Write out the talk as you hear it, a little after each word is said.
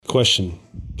Question.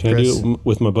 Can Chris? I do it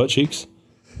with my butt cheeks?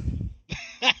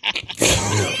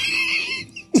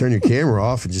 Turn your camera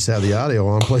off and just have the audio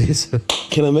on, please.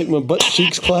 Can I make my butt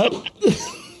cheeks clap?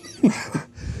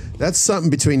 That's something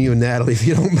between you and Natalie, if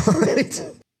you don't mind.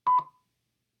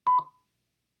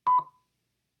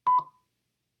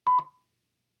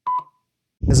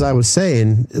 As I was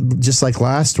saying, just like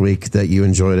last week that you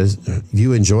enjoyed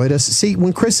us. See,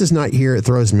 when Chris is not here, it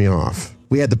throws me off.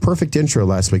 We had the perfect intro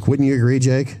last week. Wouldn't you agree,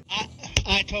 Jake?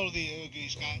 I totally agree,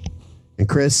 Scott. And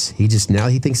Chris, he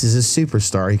thinks he's a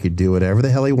superstar. He could do whatever the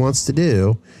hell he wants to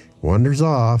do. Wanders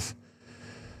off.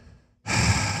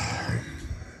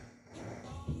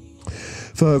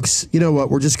 Folks, you know what?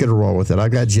 We're just going to roll with it.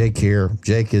 I've got Jake here.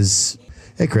 Jake is...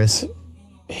 Hey, Chris.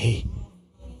 Hey.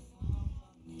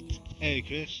 Hey,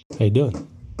 Chris. How you doing?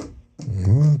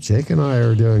 Well, Jake and I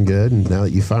are doing good. And now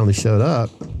that you finally showed up...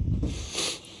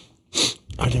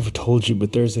 I never told you,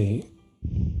 but there's an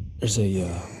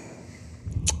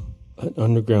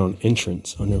underground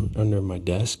entrance under my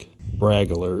desk.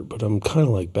 Brag alert, but I'm kind of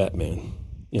like Batman.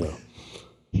 You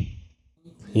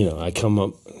know, I come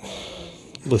up...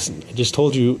 Listen, I just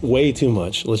told you way too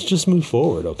much. Let's just move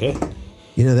forward, okay?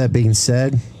 You know, that being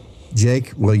said,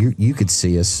 Jake, well, you could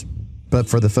see us. But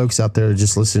for the folks out there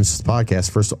just listening to the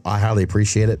podcast, first, I highly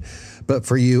appreciate it. But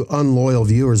for you unloyal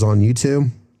viewers on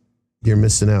YouTube, you're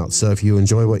missing out. So if you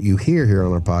enjoy what you hear here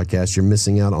on our podcast, you're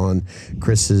missing out on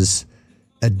Chris's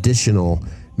additional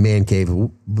man cave.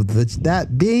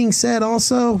 That being said,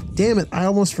 also, damn it, I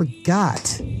almost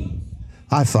forgot.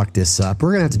 I fucked this up.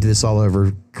 We're going to have to do this all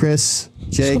over. Chris,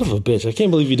 Jake. Son of a bitch. I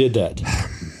can't believe you did that.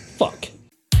 Fuck.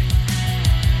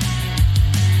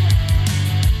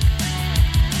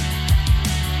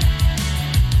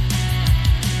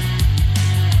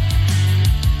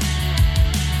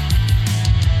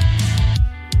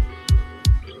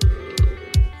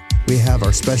 We have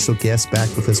our special guest back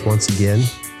with us once again.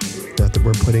 Not that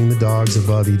we're putting the dogs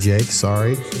above you, Jake.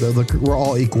 Sorry. Look, we're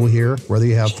all equal here, whether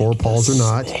you have four paws or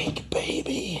not. Snake,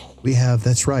 baby. We have,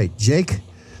 that's right. Jake,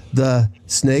 the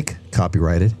snake,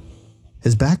 copyrighted,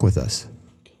 is back with us.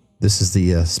 This is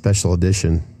the special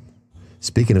edition.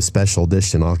 Speaking of special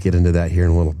edition, I'll get into that here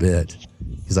in a little bit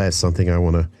because I have something I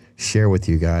want to share with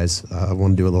you guys. I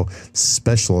want to do a little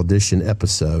special edition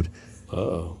episode.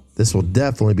 Uh-oh. This will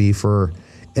definitely be for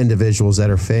individuals that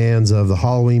are fans of the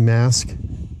Halloween mask.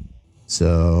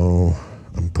 So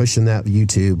I'm pushing that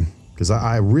YouTube because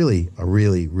I really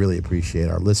appreciate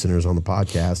our listeners on the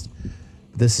podcast.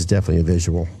 This is definitely a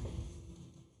visual.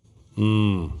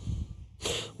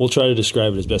 We'll try to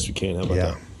describe it as best we can. How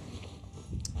about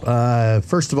that?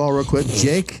 First of all, real quick,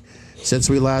 Jake, since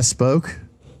we last spoke,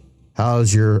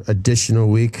 how's your additional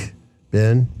week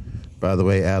been? By the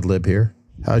way, ad lib here.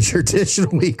 How's your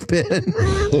additional week been?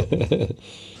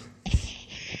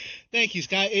 Thank you,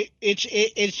 Scott.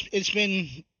 It's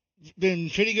been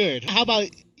pretty good. How about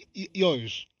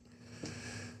yours?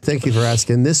 Thank you for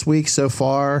asking. This week so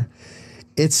far,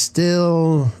 it's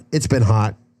been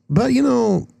hot. But, you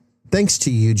know, thanks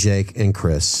to you, Jake and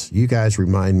Chris, you guys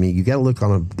remind me, you got to look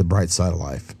on the bright side of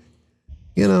life.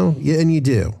 You know, and you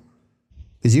do.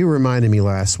 Because you reminded me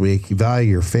last week, you value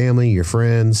your family, your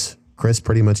friends. Chris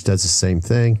pretty much does the same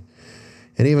thing.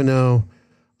 And even though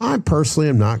I personally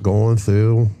am not going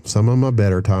through some of my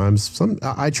better times,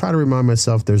 I try to remind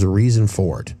myself there's a reason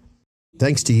for it.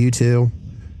 Thanks to you two.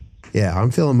 Yeah,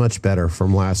 I'm feeling much better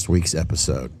from last week's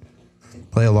episode.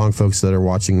 Play along, folks that are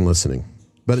watching and listening.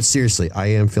 But seriously, I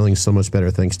am feeling so much better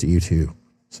thanks to you two.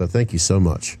 So thank you so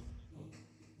much.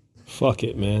 Fuck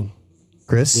it, man.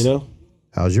 Chris, you know,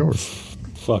 how's yours?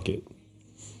 Fuck it.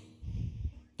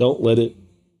 Don't let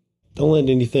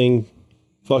anything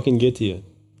fucking get to you.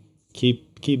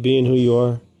 Keep being who you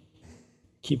are.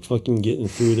 Keep fucking getting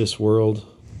through this world.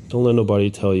 Don't let nobody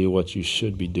tell you what you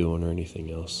should be doing or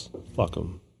anything else. Fuck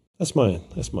them. That's my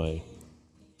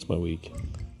week.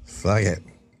 Fuck it.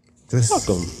 Fuck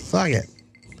them. Fuck it.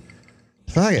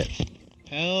 Fuck it.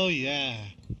 Hell yeah.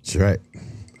 That's right.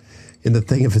 And the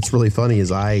thing, if it's really funny,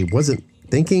 is I wasn't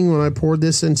thinking when I poured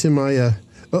this into my.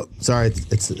 Sorry,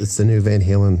 it's the new Van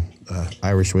Halen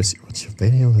Irish whiskey. Which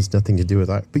Van Halen has nothing to do with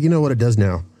it, but you know what it does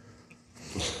now.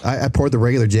 I poured the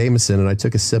regular Jameson and I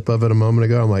took a sip of it a moment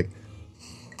ago. I'm like,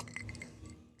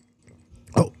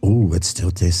 it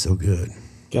still tastes so good.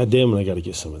 God damn it, I got to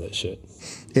get some of that shit.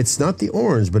 It's not the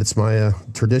orange, but it's my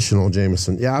traditional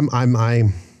Jameson. Yeah, I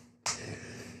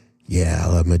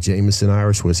love my Jameson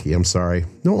Irish whiskey. I'm sorry.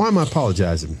 No, I'm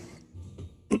apologizing.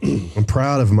 I'm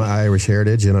proud of my Irish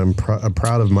heritage, and I'm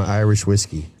proud of my Irish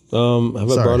whiskey. Have I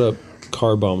brought up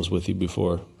car bombs with you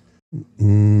before?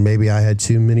 Maybe I had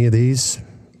too many of these,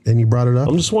 and you brought it up?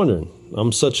 I'm just wondering.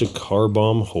 I'm such a car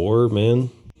bomb whore, man.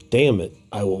 Damn it.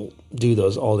 I will do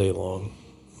those all day long.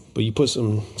 But you put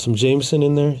some Jameson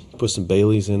in there, you put some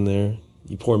Baileys in there,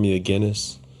 you pour me a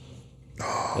Guinness.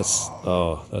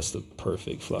 That's the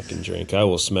perfect fucking drink. I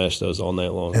will smash those all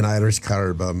night long. And Irish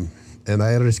Cardamom.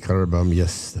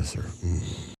 Yes, sir.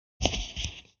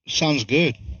 Sounds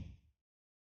good.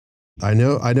 I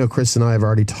know Chris and I have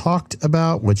already talked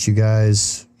about what you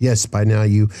guys, yes, by now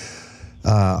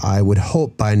I would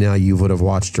hope by now you would have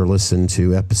watched or listened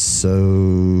to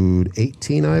episode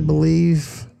 18, I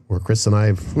believe, where Chris and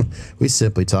I, we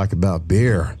simply talk about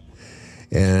beer.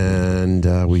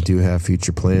 And we do have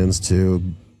future plans to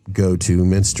go to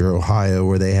Minster, Ohio,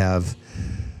 where they have.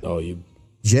 Oh, you.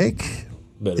 Jake,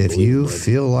 if you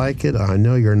feel like it, I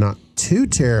know you're not too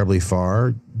terribly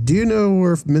far. Do you know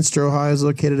where Minster, Ohio is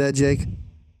located at, Jake?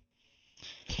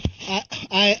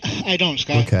 I don't,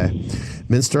 Scott. Okay.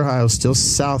 Minster, Ohio is still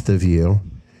south of you.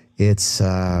 It's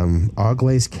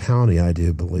Auglaize County, I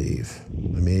do believe.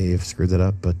 I may have screwed that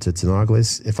up, but it's in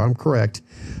Auglaize, if I'm correct,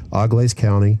 Auglaize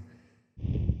County.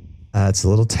 It's a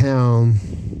little town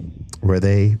where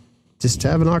they just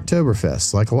have an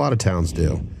Oktoberfest, like a lot of towns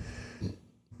do.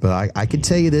 But I can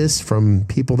tell you this from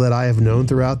people that I have known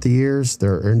throughout the years.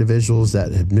 There are individuals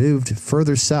that have moved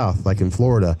further south, like in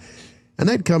Florida, and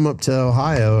they'd come up to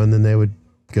Ohio, and then they would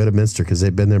go to Minster because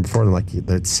they've been there before. And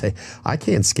they'd say, I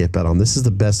can't skip out on this. Is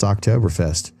the best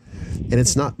Oktoberfest. And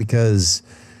it's not because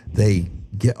they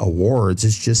get awards.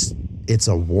 It's just, it's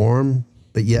a warm,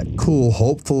 but yet cool.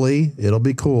 Hopefully it'll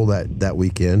be cool that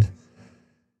weekend.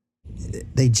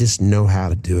 They just know how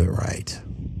to do it right.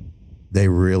 They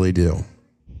really do.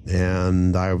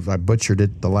 And I butchered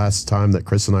it the last time that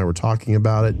Chris and I were talking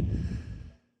about it.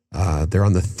 They're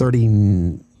on the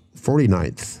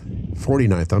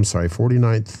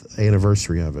 49th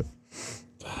anniversary of it.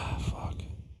 Fuck.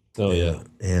 Oh, yeah.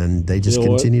 And they just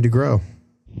continue to grow.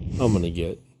 I'm going to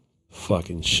get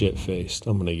fucking shit-faced.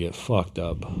 I'm going to get fucked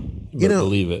up. You better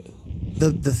believe it.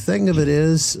 The thing of it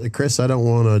is, Chris, I don't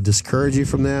want to discourage you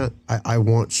from that. I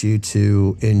want you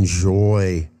to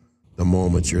enjoy the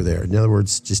moments you're there. In other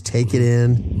words, just take it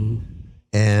in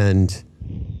and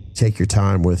take your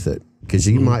time with it. Because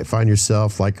you might find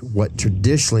yourself like what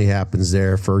traditionally happens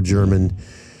there for German.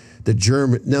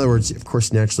 In other words, of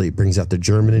course, naturally it brings out the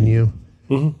German in you.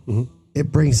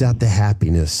 It brings out the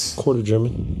happiness. Quarter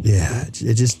German. Yeah,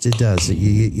 it does.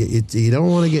 You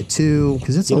don't want to get too,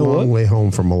 because it's a long way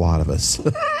home from a lot of us.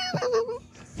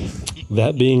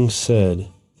 That being said,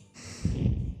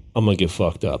 I'm going to get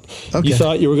fucked up. Okay. You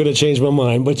thought you were going to change my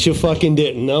mind, but you fucking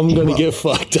didn't. I'm going to get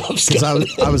fucked up, Scott.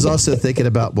 I was also thinking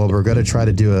about, we're going to try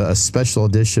to do a special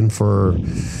edition for,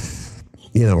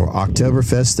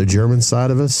 Oktoberfest, the German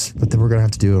side of us, but then we're going to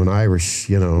have to do an Irish,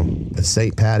 a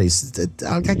St. Patty's.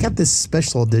 I got this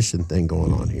special edition thing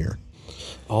going on here.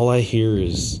 All I hear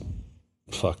is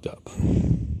fucked up.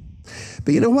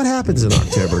 But what happens in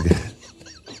October?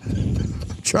 I'm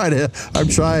trying to,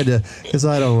 because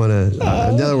I don't want to,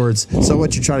 in other words, so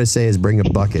what you're trying to say is bring a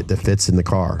bucket that fits in the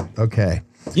car. Okay.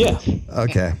 Yeah.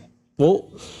 Okay. Well,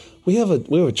 we have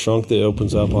a trunk that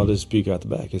opens up. I'll just puke out the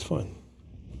back. It's fine.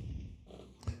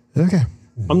 Okay.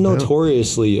 I'm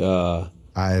notoriously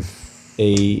I've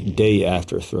a day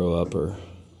after throw upper.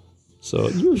 So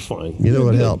you're fine. You know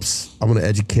what helps? I'm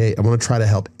going to try to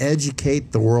help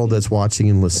educate the world that's watching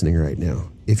and listening right now.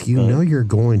 If you know you're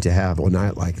going to have a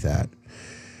night like that,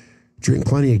 drink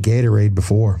plenty of Gatorade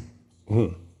before,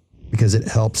 because it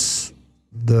helps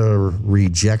the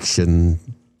rejection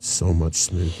so much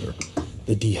smoother.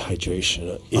 The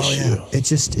dehydration issue. Oh yeah,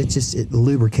 it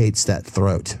lubricates that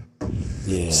throat.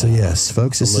 Yeah. So yes,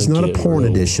 folks, this is not a porn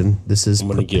edition. This is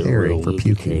preparing for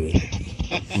puking.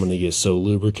 I'm gonna get so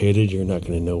lubricated, you're not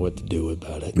gonna know what to do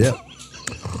about it. Yep.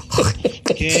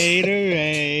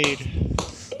 Gatorade.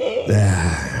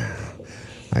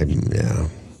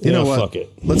 You know what? Fuck it.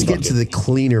 Let's get to the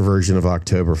cleaner version of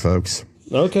October, folks.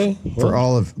 Okay.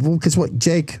 Because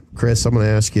Jake, Chris, I'm going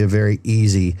to ask you a very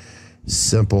easy,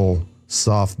 simple,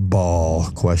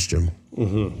 softball question.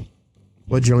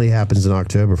 What generally happens in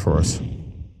October for us,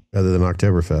 other than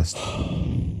Oktoberfest?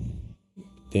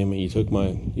 Damn it! You took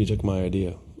my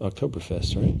idea.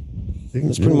 Oktoberfest, right?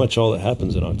 That's pretty much all that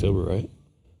happens in October, right?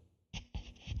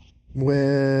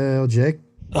 Well, Jake.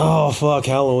 Oh fuck!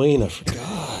 Halloween! I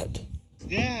forgot.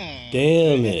 Yeah.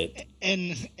 Damn it.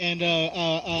 And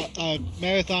a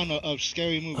marathon of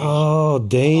scary movies. Oh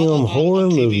damn! Horror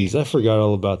on TV. movies. I forgot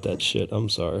all about that shit. I'm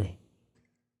sorry.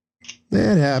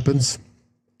 It happens.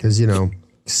 Because,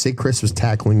 see, Chris was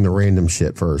tackling the random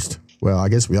shit first. Well, I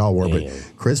guess we all were, but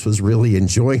Chris was really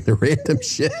enjoying the random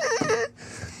shit.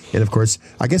 And of course,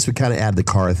 I guess we kind of add the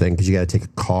car thing because you got to take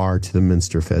a car to the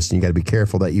Minster Fest and you got to be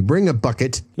careful that you bring a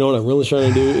bucket. You know what I'm really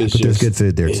trying to do is But there's good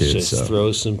food there too. Just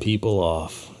throw some people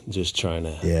off. Just trying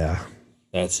to. Yeah.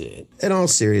 That's it. In all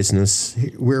seriousness,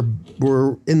 we're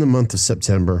in the month of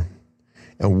September.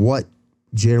 And what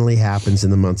generally happens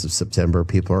in the months of September,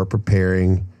 people are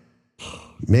preparing.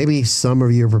 Maybe some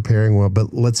of you are preparing well,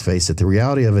 but let's face it. The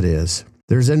reality of it is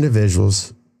there's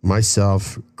individuals,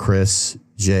 myself, Chris,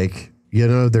 Jake,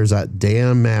 there's that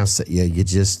damn mask that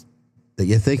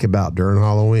you think about during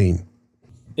Halloween.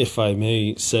 If I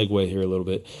may segue here a little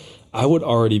bit, I would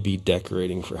already be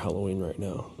decorating for Halloween right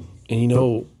now.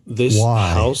 And this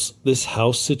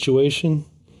house situation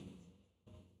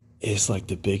is like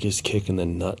the biggest kick in the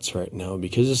nuts right now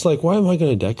because it's like, why am I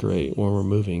going to decorate when we're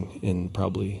moving in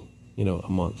probably, a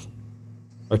month?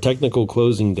 Our technical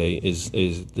closing date is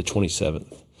the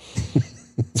 27th.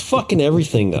 It's fucking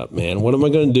everything up, man. What am I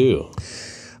going to do?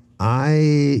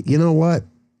 You know what?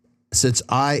 Since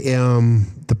I am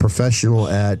the professional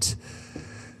at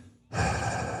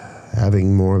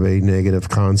having more of a negative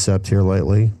concept here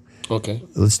lately. Okay.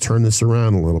 Let's turn this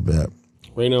around a little bit.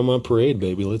 Rain on my parade,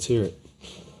 baby. Let's hear it.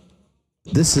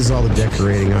 This is all the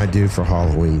decorating I do for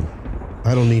Halloween.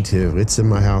 I don't need to. It's in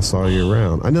my house all year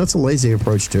round. I know it's a lazy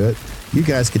approach to it. You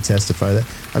guys could testify that.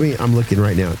 I mean, I'm looking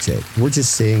right now at Jake. We're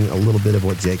just seeing a little bit of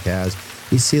what Jake has.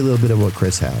 We see a little bit of what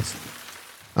Chris has.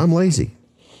 I'm lazy.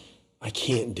 I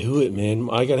can't do it, man.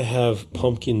 I got to have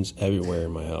pumpkins everywhere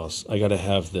in my house. I got to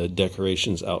have the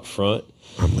decorations out front.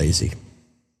 I'm lazy.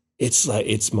 It's like,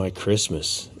 it's my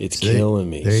Christmas. It's killing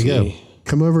me. There you go.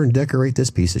 Come over and decorate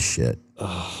this piece of shit.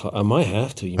 I might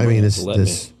have to.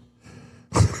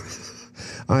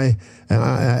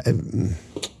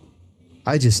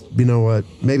 I just, you know what?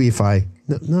 Maybe if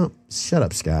no, shut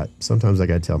up, Scott. Sometimes I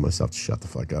got to tell myself to shut the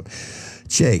fuck up.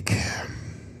 Jake,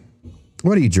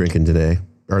 what are you drinking today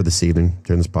or this evening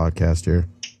during this podcast here?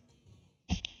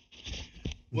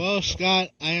 Well, Scott,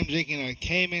 I am drinking a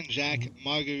Cayman Jack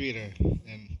margarita,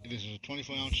 and it is a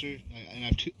 24-ouncer, and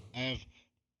I have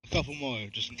a couple more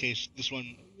just in case this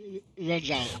one runs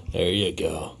out. There you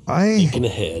go. Thinking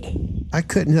ahead. I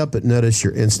couldn't help but notice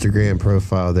your Instagram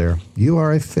profile there. You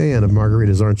are a fan of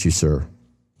margaritas, aren't you, sir?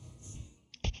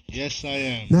 Yes, I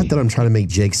am. Not that I'm trying to make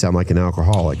Jake sound like an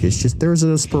alcoholic. It's just there's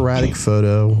a sporadic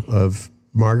photo of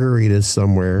margaritas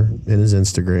somewhere in his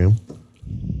Instagram.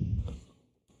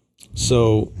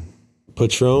 So,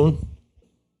 Patron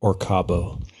or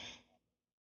Cabo?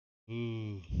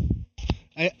 Ooh.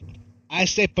 I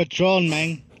say Patron,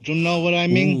 man. Do you know what I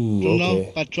mean? Ooh, Do you okay.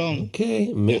 know Patron?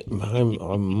 Okay,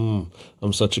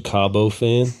 I'm such a Cabo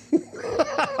fan.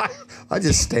 I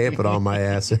just stamp it on my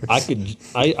ass. I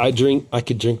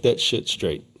could drink that shit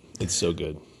straight. It's so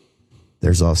good.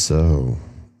 There's also,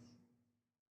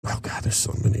 there's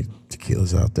so many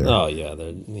tequilas out there. Oh yeah,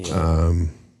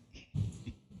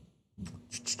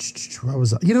 what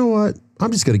was that? You know what?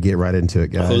 I'm just gonna get right into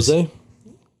it, guys. Jose?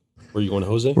 Where you going,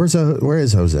 Jose? Where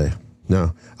is Jose?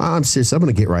 No, I'm serious. I'm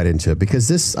going to get right into it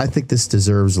because I think this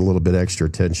deserves a little bit extra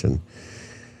attention.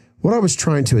 What I was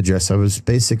trying to address, I was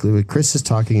basically, what Chris is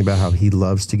talking about how he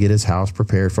loves to get his house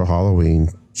prepared for Halloween.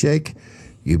 Jake,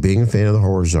 you being a fan of the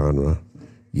horror genre,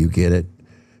 you get it.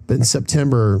 But in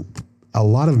September, a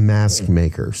lot of mask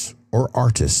makers or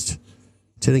artists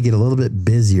tend to get a little bit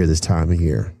busier this time of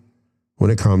year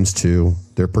when it comes to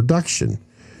their production.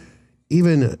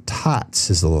 Even Tots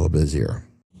is a little busier.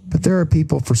 But there are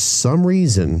people, for some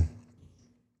reason,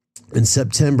 in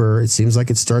September, it seems like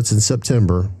it starts in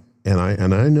September, and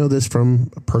I know this from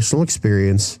personal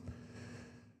experience,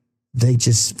 they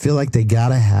just feel like they got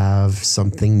to have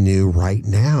something new right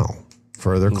now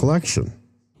for their collection.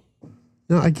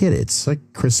 Now, I get it. It's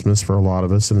like Christmas for a lot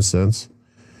of us, in a sense.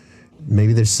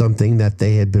 Maybe there's something that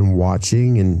they had been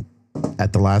watching, and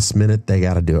at the last minute, they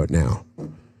got to do it now.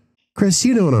 Chris,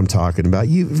 you know what I'm talking about.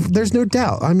 There's no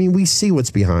doubt. I mean, we see what's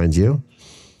behind you.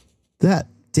 That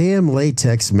damn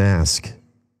latex mask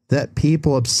that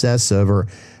people obsess over,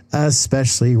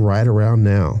 especially right around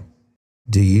now.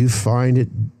 Do you find it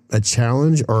a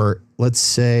challenge? Or let's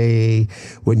say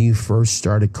when you first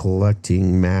started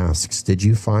collecting masks, did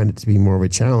you find it to be more of a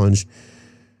challenge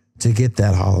to get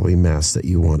that Halloween mask that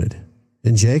you wanted?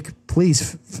 And Jake,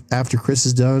 please, after Chris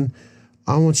is done,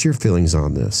 I want your feelings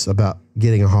on this about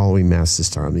getting a Halloween mask this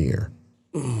time of the year.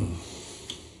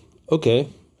 Okay.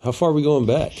 How far are we going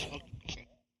back?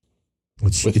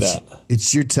 It's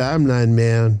your timeline,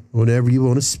 man. Whenever you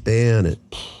want to span it.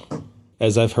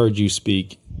 As I've heard you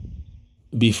speak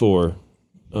before,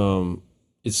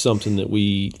 it's something that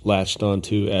we latched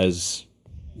onto as,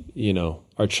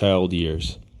 our child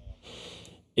years.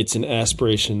 It's an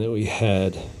aspiration that we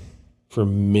had for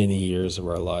many years of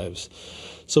our lives.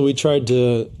 So we tried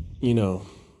to,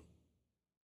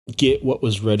 get what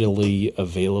was readily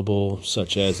available,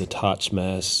 such as a Tots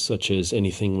mask, such as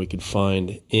anything we could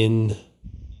find in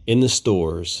the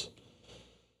stores.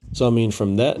 So, I mean,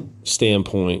 from that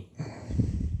standpoint,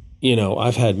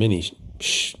 I've had many,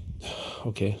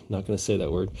 okay, not going to say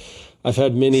that word. I've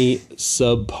had many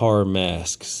subpar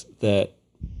masks that,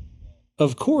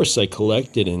 of course, I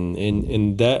collected,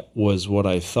 and that was what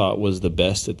I thought was the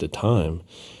best at the time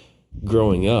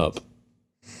growing up.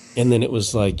 And then it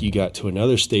was like you got to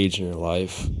another stage in your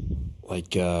life,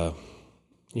 like, I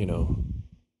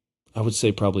would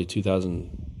say probably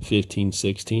 2015,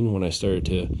 16, when I started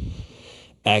to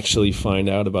actually find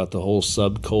out about the whole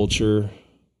subculture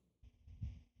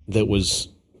that was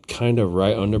kind of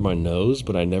right under my nose,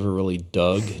 but I never really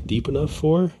dug deep enough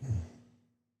for,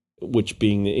 which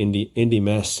being the indie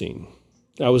mask scene.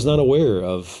 I was not aware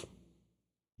of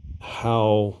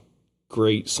how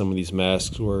great some of these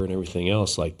masks were and everything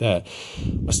else like that.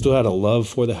 I still had a love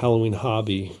for the Halloween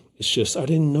hobby. It's just I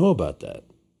didn't know about that.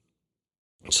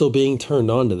 So being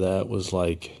turned on to that was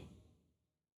like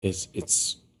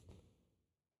it's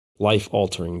life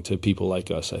altering to people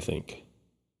like us, I think.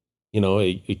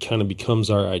 It kind of becomes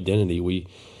our identity. We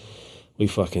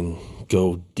fucking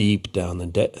go deep down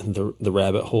the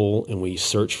rabbit hole and we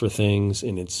search for things,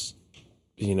 and it's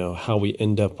how we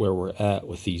end up where we're at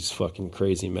with these fucking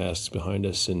crazy masks behind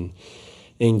us and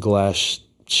in glass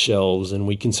shelves, and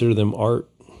we consider them art,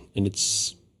 and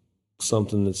it's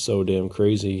something that's so damn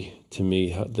crazy to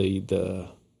me, how the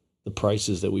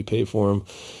prices that we pay for them.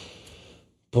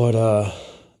 But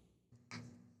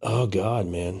oh God,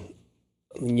 man,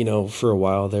 for a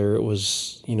while there it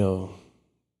was you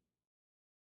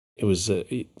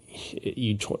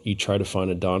try to find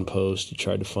a Don Post, you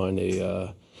tried to find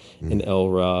an L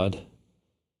Rod.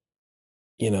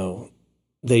 They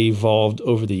evolved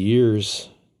over the years,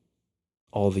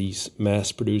 all these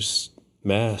mass-produced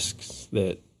masks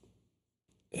that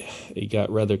it got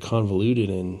rather convoluted,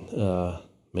 and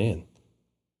man,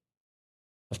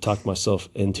 I've talked myself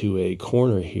into a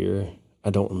corner here. I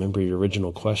don't remember your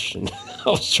original question. I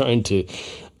was trying to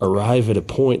arrive at a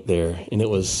point there, and it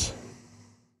was...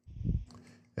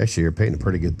 Actually, you're painting a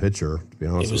pretty good picture, to be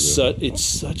honest with you. It's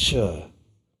such a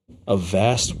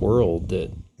vast world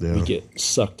that we get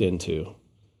sucked into.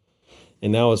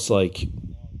 And now it's like,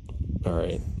 all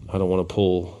right, I don't want to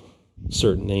pull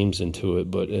certain names into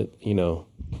it, but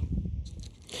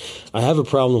I have a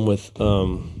problem with,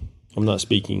 I'm not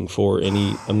speaking for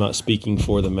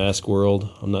the mask world.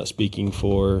 I'm not speaking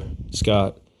for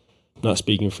Scott. I'm not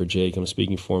speaking for Jake. I'm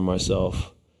speaking for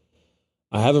myself.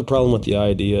 I have a problem with the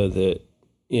idea that,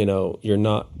 you're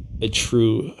not a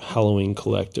true Halloween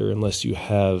collector unless you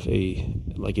have a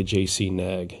JC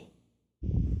Nag.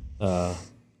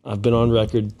 I've been on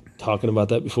record talking about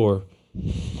that before.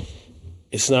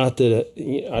 It's not that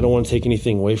I don't want to take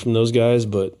anything away from those guys,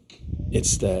 but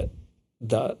it's that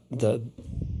the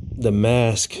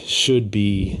mask should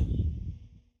be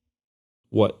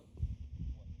what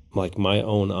like my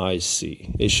own eyes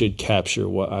see. It should capture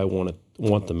what I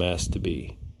want the mask to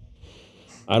be.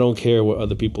 I don't care what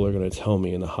other people are going to tell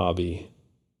me in the hobby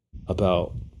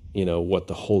about, what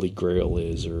the Holy Grail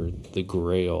is or the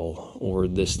Grail or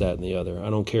this, that, and the other. I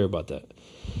don't care about that.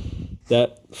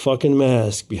 That fucking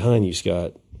mask behind you,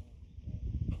 Scott.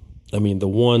 I mean, the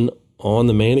one on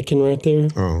the mannequin right there.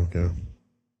 Oh, okay.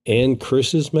 And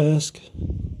Chris's mask.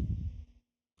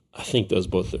 I think those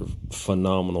both are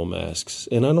phenomenal masks.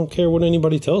 And I don't care what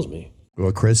anybody tells me.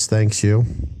 Well, Chris thanks you.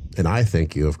 And I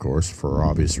thank you, of course, for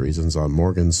obvious reasons, on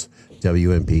Morgan's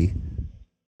WMP.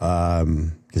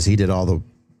 Because he did all the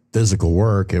physical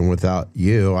work, and without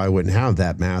you, I wouldn't have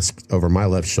that mask over my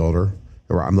left shoulder.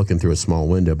 Or I'm looking through a small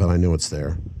window, but I know it's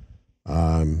there.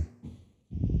 And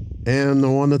the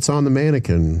one that's on the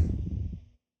mannequin,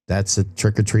 that's a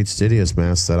Trick or Treat Studios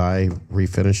mask that I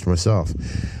refinished myself.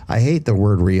 I hate the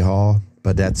word rehaul,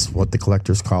 but that's what the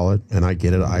collectors call it, and I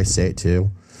get it. I say it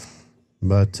too.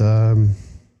 But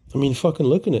I mean, fucking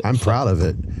looking at. I'm proud of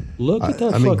it. Look at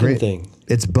that fucking great thing.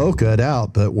 It's bokeh'd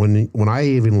out, but when I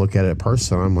even look at it in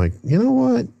person, I'm like, you know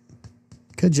what?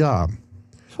 Good job.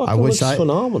 Fucking looks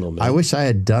phenomenal, man. I wish I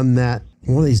had done that.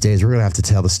 One of these days, we're going to have to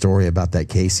tell the story about that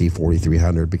KC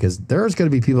 4300, because there's going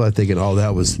to be people that are thinking, oh,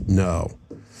 that was no.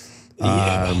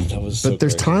 Yeah, that was so but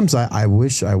there's crazy. times I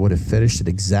wish I would have finished it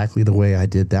exactly the way I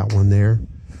did that one there.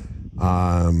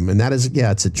 And that is,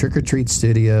 it's a Trick or Treat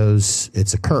Studios.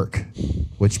 It's a Kirk,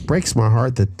 which breaks my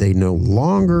heart that they no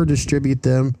longer distribute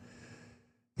them,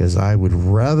 because I would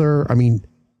rather,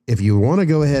 if you want to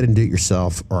go ahead and do it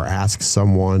yourself or ask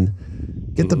someone,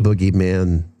 get the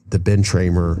Boogeyman the Ben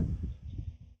Tramer,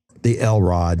 the L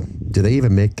Rod. Do they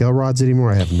even make L Rods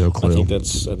anymore? I have no clue. I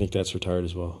think that's retired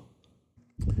as well.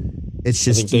 It's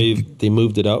I just think they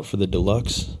moved it out for the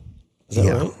deluxe. Is that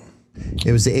right?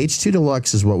 It was the H2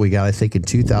 Deluxe is what we got, I think, in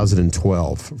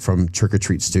 2012 from Trick or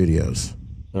Treat Studios.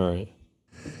 All right.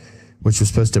 Which was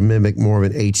supposed to mimic more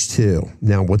of an H2.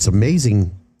 Now, what's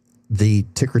amazing, the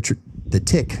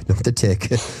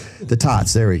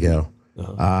tots, there we go.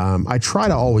 I try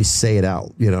to always say it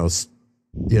out,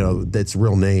 that's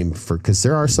real name because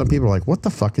there are some people like, what the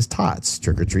fuck is tots?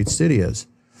 Trick or Treat Studios.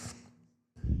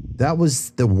 That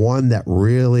was the one that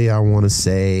really, I want to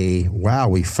say, wow,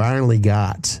 we finally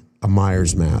got a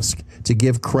Myers mask, to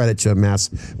give credit to a mass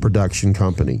production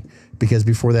company, because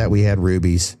before that we had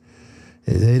Rubies.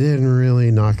 They didn't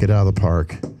really knock it out of the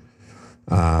park.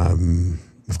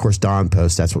 Of course, Don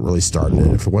Post, that's what really started it.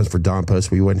 If it wasn't for Don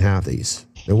Post, we wouldn't have these.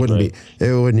 It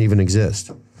wouldn't even exist.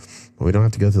 But we don't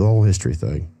have to go through the whole history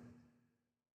thing.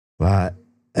 But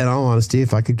in all honesty,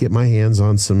 if I could get my hands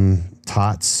on some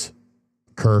tots,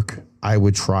 Kirk, I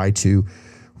would try to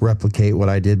replicate what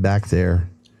I did back there.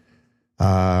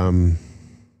 Hold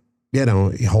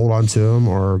on to them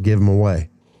or give them away.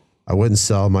 I wouldn't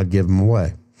sell them. I'd give them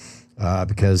away.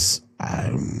 Because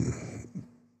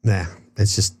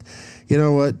it's just, you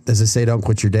know what, as I say, don't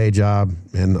quit your day job.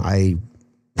 And I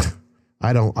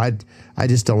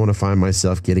just don't want to find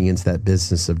myself getting into that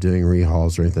business of doing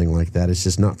rehauls or anything like that. It's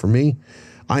just not for me.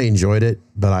 I enjoyed it,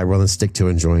 but I rather stick to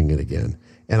enjoying it again.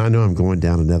 And I know I'm going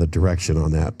down another direction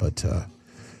on that, but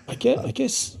I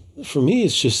guess for me,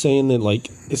 it's just saying that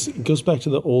it goes back to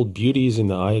the old beauties in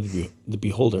the eye of the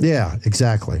beholder. Yeah,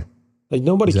 exactly. Like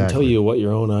nobody can tell you what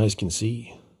your own eyes can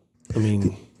see. I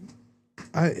mean,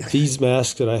 these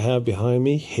masks that I have behind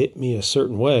me hit me a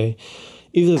certain way.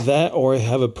 Either that or I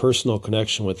have a personal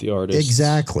connection with the artist.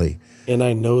 Exactly. And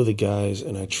I know the guys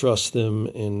and I trust them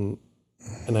and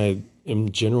I am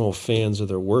general fans of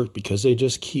their work because they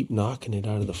just keep knocking it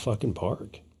out of the fucking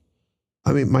park.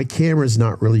 I mean, my camera's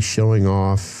not really showing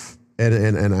off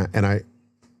and I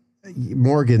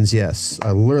Morgan's, yes.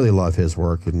 I really love his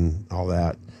work and all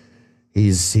that.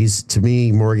 He's to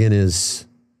me, Morgan is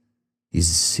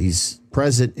he's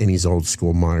present and he's old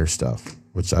school Meyer stuff,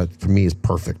 which for me is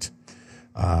perfect.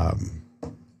 But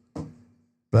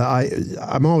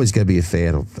I'm always going to be a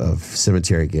fan of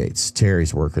Cemetery Gates,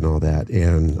 Terry's work and all that.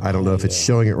 And I don't know if it's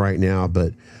showing it right now,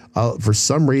 but for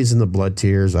some reason, the Blood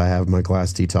Tears, I have my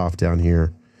glass T-top down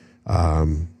here.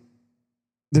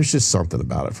 There's just something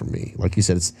about it for me. Like you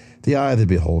said, it's the eye of the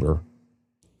beholder.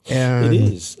 And it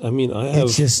is. I mean, I have...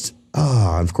 It's just,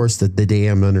 of course, the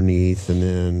dam underneath, and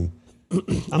then...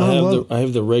 I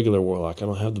have the regular Warlock. I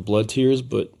don't have the Blood Tears,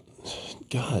 but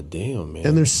god damn, man.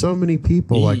 And there's so many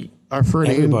people, like our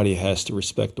friend... Everybody has to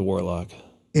respect the Warlock.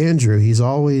 Andrew, he's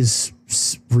always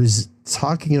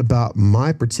talking about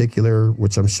my particular,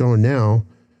 which I'm showing now,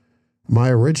 my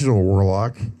original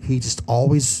Warlock. He just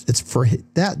always... It's for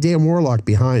that damn Warlock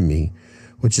behind me,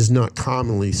 which is not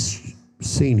commonly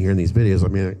seen here in these videos. I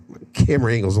mean,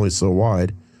 camera angle is only so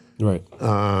wide. Right.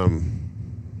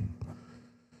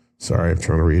 Sorry, I'm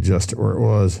trying to readjust it where it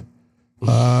was.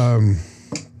 I'm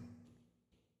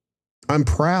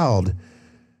proud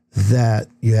that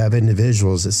you have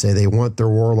individuals that say they want their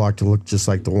Warlock to look just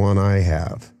like the one I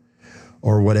have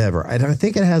or whatever. And I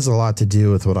think it has a lot to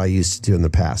do with what I used to do in the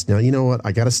past. Now, you know what?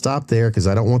 I got to stop there because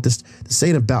I don't want this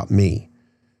ain't about me.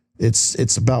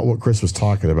 It's about what Chris was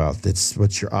talking about. It's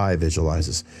what your eye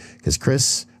visualizes. Because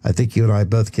Chris, I think you and I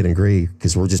both can agree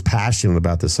because we're just passionate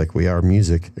about this like we are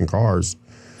music and cars.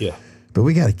 Yeah. But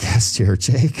we got a guest here,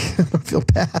 Jake. I feel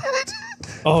bad.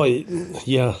 Oh,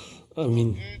 yeah. I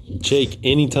mean, Jake,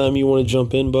 anytime you want to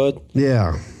jump in, bud.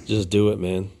 Yeah. Just do it,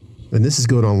 man. And this is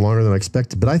going on longer than I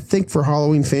expected. But I think for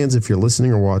Halloween fans, if you're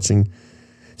listening or watching,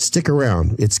 stick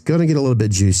around. It's going to get a little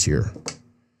bit juicier.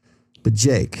 But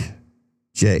Jake,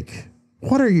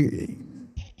 what are you...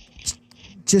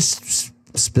 Just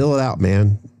spill it out,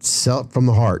 man. Sell it from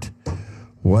the heart.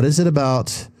 What is it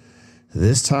about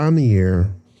this time of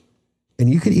year?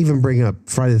 And you could even bring up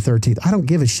Friday the 13th. I don't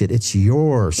give a shit. It's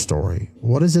your story.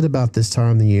 What is it about this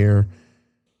time of the year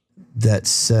that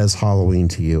says Halloween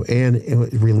to you and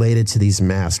related to these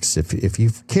masks, if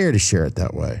you care to share it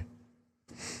that way?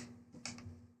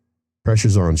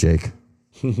 Pressure's on, Jake.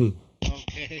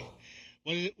 Okay.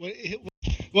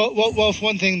 Well, for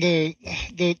one thing, the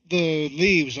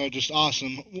leaves are just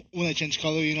awesome when they change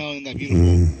color, in that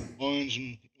beautiful orange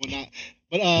and whatnot.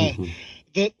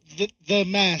 But the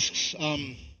masks,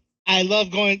 I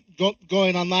love going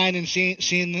online and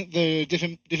seeing the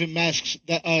different masks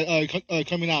that are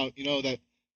coming out,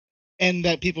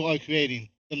 that people are creating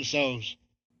themselves.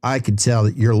 I could tell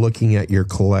that you're looking at your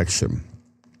collection.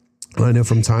 I know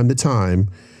from time to time,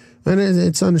 and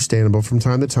it's understandable, from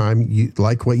time to time, you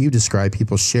like what you describe,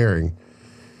 people sharing.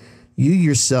 You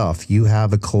yourself, you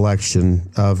have a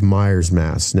collection of Myers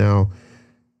masks. Now,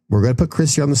 we're going to put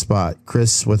Chris here on the spot.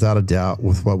 Chris, without a doubt,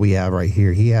 with what we have right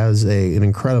here, he has an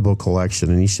incredible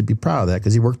collection, and he should be proud of that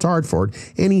because he worked hard for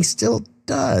it, and he still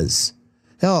does.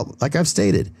 Hell, like I've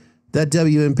stated, that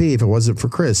WMP, if it wasn't for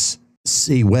Chris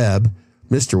C. Webb,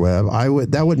 Mr. Webb,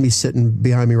 that wouldn't be sitting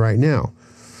behind me right now.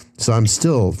 So I'm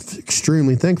still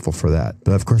extremely thankful for that.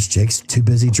 But of course, Jake's too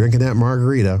busy drinking that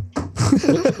margarita.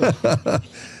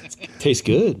 Tastes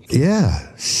good.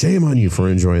 Yeah. Shame on you for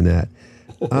enjoying that.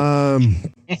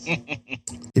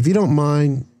 If you don't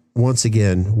mind, once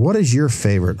again, what is your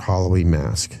favorite Halloween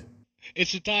mask?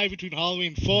 It's a tie between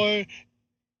Halloween 4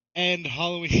 and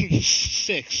Halloween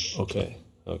 6. Okay.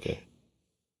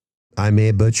 I may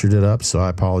have butchered it up, so I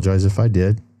apologize if I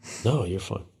did. No, you're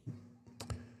fine.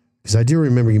 Because I do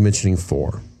remember you mentioning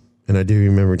 4, and I do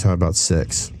remember talking about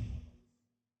 6.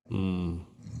 And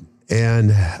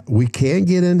we can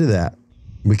get into that.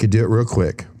 We could do it real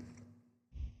quick.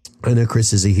 I know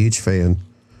Chris is a huge fan.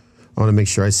 I want to make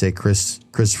sure I say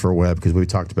Christopher Webb because we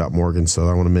talked about Morgan. So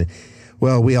I want to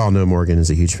well, we all know Morgan is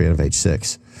a huge fan of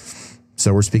H6.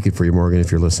 So we're speaking for you, Morgan,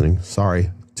 if you're listening. Sorry.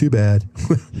 Too bad.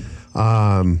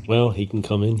 Well, he can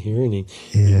come in here and he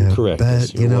can correct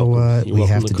us. But you know what? We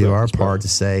have to do our part to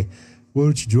say, why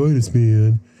don't you join us,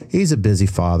 man? He's a busy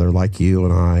father like you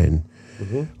and I, and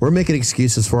we're making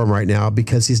excuses for him right now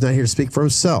because he's not here to speak for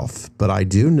himself. But I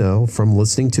do know from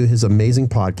listening to his amazing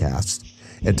podcast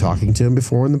and talking to him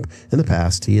before in the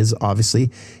past, he is obviously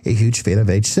a huge fan of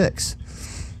H6.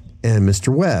 And Mr.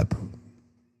 Webb,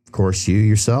 of course, you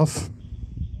yourself.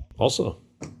 Also,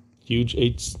 huge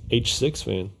H6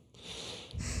 fan.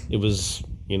 It was,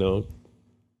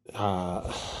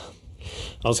 I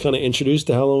was kind of introduced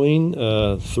to Halloween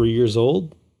 3 years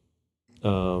old.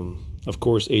 Of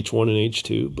course, H1 and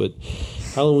H2, but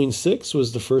Halloween 6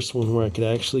 was the first one where I could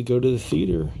actually go to the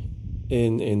theater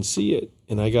and see it.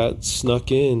 And I got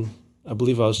snuck in. I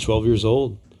believe I was 12 years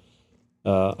old.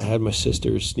 I had my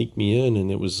sister sneak me in,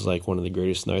 and it was like one of the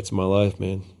greatest nights of my life,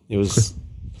 man. It was,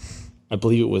 I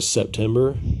believe it was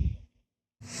September.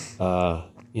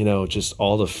 Just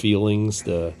all the feelings,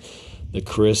 the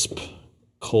crisp,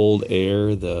 cold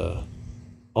air,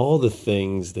 all the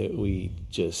things that we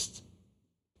just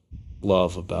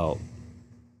love about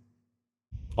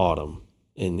autumn,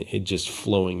 and it just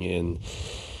flowing in.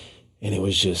 And it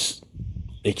was just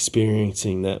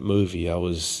experiencing that movie. I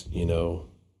was,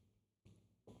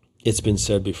 it's been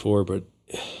said before, but,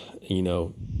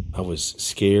 I was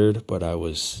scared, but I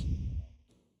was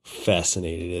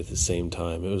fascinated at the same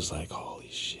time. It was like, holy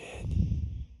shit.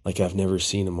 Like, I've never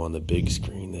seen him on the big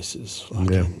screen. This is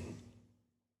fucking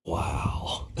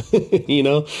wow.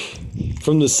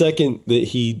 From the second that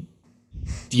he,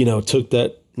 took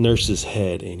that nurse's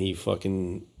head and he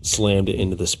fucking slammed it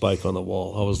into the spike on the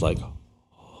wall, I was like,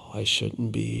 I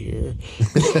shouldn't be here.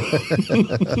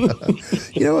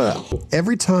 You know what?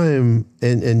 Every time,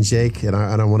 and Jake, and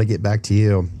I want to get back to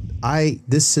you.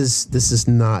 This is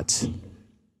not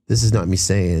me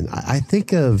saying. I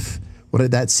think of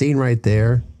that scene right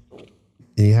there,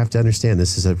 and you have to understand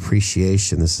this is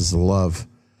appreciation. This is love.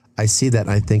 I see that,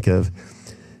 and I think of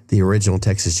the original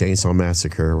Texas Chainsaw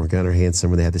Massacre where Gunnar Hansen,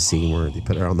 where they had the scene where they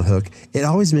put her on the hook. It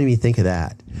always made me think of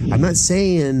that. I'm not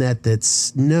saying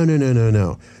that's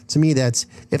no. To me, that's,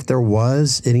 if there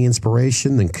was any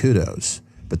inspiration, then kudos.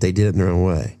 But they did it in their own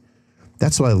way.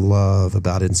 That's what I love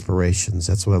about inspirations.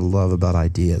 That's what I love about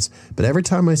ideas. But every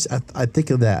time I think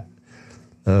of that,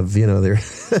 there.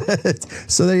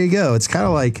 So there you go. It's kind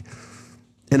of like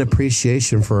an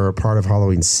appreciation for a part of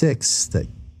Halloween 6.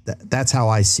 That's how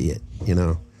I see it.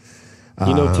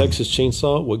 Texas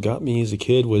Chainsaw, what got me as a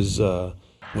kid was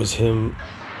him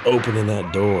opening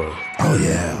that door. Oh,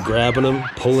 yeah. Grabbing him,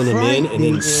 pulling him in, and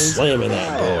then slamming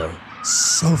that door.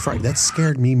 So frightening. That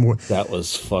scared me more. That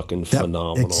was fucking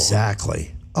phenomenal.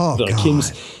 Exactly. Oh, God.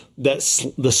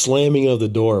 The slamming of the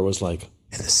door was like...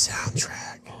 And the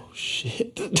soundtrack. Oh,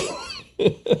 shit.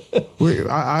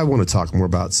 I want to talk more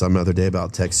about some other day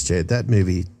about Texas Chainsaw. That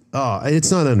movie, it's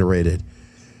not underrated.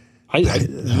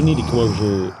 You need to come over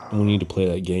here and we need to play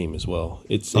that game as well.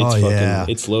 It's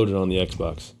loaded on the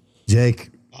Xbox. Jake,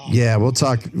 we'll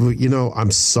talk.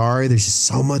 I'm sorry. There's just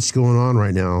so much going on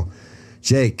right now.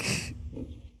 Jake,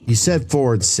 you said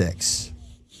 4 and 6.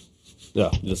 Yeah,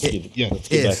 let's get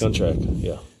back on track.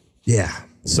 Yeah. Yeah.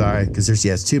 Sorry, because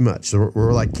it's too much. So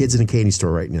we're like kids in a candy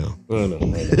store right now. I know.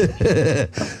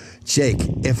 Jake,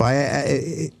 if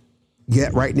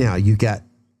right now you got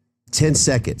 10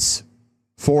 seconds.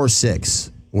 4 or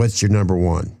 6. What's your number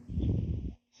one?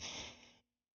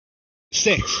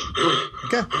 6.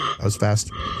 Okay. That was fast.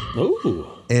 Ooh.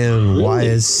 And Really? why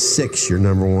is 6 your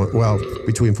number one? Well,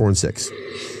 between 4 and 6.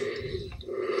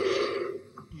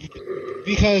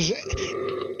 Because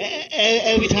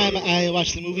every time I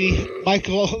watch the movie,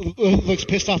 Michael looks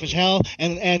pissed off as hell,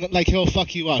 and like he'll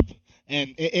fuck you up. And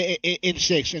in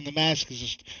 6, and the mask is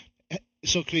just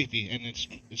so creepy, and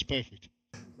it's perfect.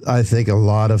 I think a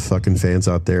lot of fucking fans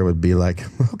out there would be like,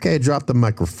 okay, drop the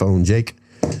microphone, Jake.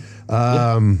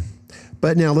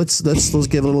 But now let's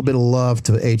give a little bit of love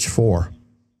to H4.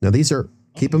 Now these are,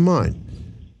 keep in mind,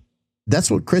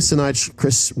 that's what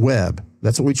Chris Webb,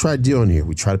 that's what we try to do on here.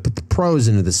 We try to put the pros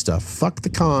into this stuff. Fuck the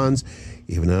cons,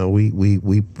 even though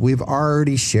we've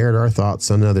already shared our thoughts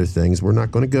on other things. We're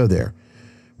not going to go there.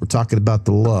 We're talking about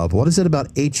the love. What is it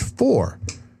about H4?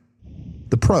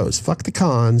 The pros. Fuck the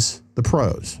cons, the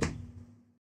pros.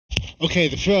 Okay,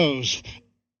 the pros.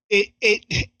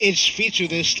 It's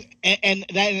featureless, and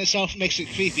that in itself makes it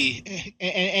creepy,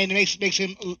 and it makes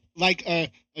him like a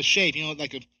shape,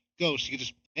 like a ghost. You could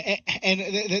just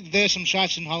and there's some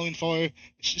shots in Halloween 4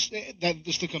 that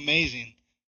just look amazing,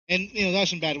 and there's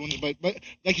some bad ones, but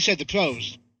like you said, the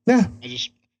pros. Yeah. It's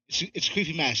a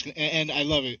creepy mask, and I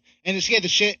love it, and it scared the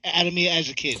shit out of me as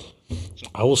a kid. So.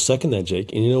 I will second that,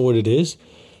 Jake. And you know what it is?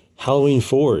 Halloween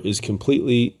 4 is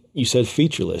completely, you said,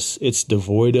 featureless. It's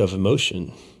devoid of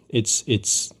emotion.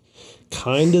 It's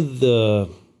kind of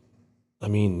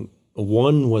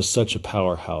 1 was such a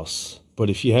powerhouse, but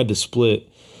if you had to split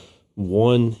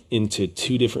 1 into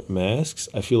 2 different masks,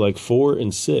 I feel like 4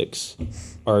 and 6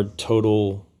 are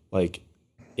total like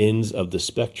ends of the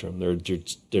spectrum. They're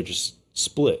just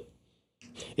split.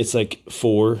 It's like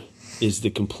 4 is the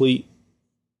completely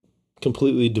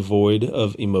devoid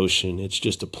of emotion. It's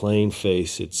just a plain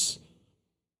face. It's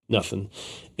nothing.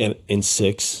 And in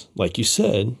 6, like you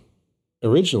said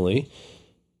originally,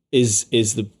 it's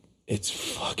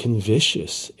fucking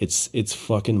vicious. It's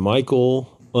fucking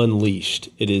Michael unleashed.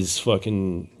 It is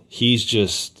fucking, he's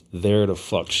just there to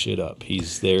fuck shit up.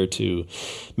 He's there to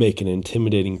make an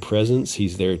intimidating presence.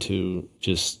 He's there to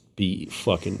just be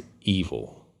fucking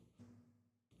evil.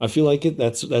 I feel like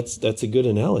that's a good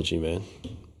analogy, man.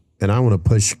 And I want to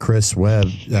push Chris Webb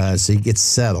so he gets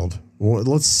settled. Well,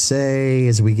 let's say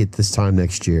as we get this time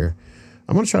next year,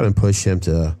 I'm going to try to push him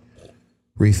to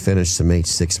refinish some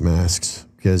H6 masks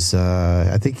because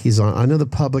I think he's on. I know the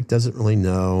public doesn't really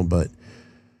know, but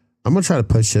I'm going to try to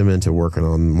push him into working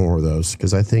on more of those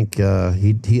because I think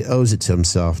he owes it to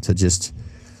himself to just,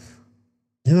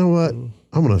 you know what?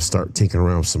 I'm going to start tinkering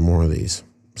around with some more of these.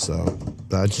 So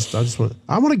I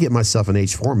want to get myself an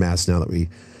H4 mask now that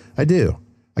I do.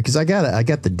 Because I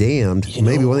got the damned.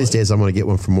 Maybe one of these days I'm going to get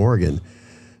one from Oregon.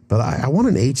 But I want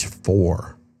an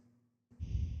H4.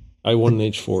 I want an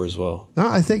H4 as well. No,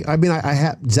 I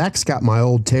have Zach's got my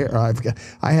old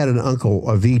I had an uncle,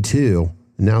 a V2,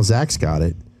 and now Zach's got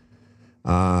it.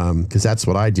 Because that's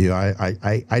what I do.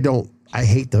 I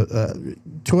hate to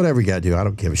whatever you got to do. I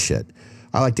don't give a shit.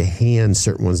 I like to hand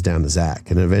certain ones down to Zach,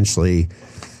 and eventually,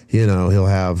 he'll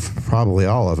have probably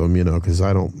all of them, because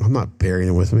I'm not burying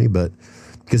them with me, but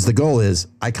because the goal is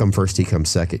I come first, he comes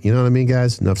second. You know what I mean,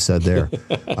 guys? Enough said there.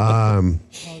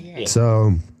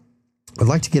 So I'd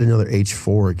like to get another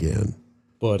H4 again.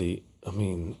 Buddy,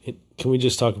 can we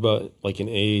just talk about like an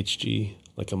AHG,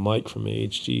 like a mic from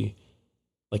AHG,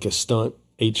 like a stunt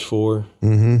H4?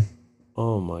 Mm-hmm.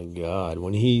 Oh my God.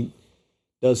 When he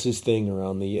does his thing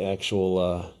around the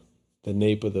actual, the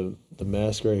nape of the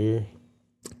mask right here.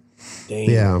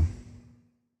 Damn.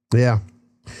 Yeah.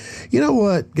 You know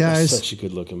what, guys? That's such a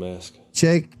good looking mask.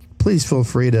 Jake, please feel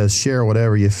free to share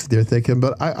whatever they're thinking,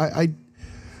 but I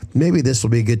maybe this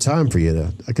will be a good time for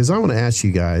you because I want to ask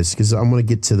you guys, because I'm going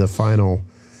to get to the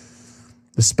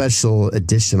special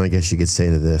edition, I guess you could say,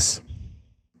 to this.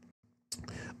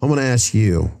 I'm going to ask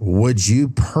you, would you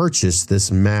purchase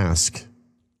this mask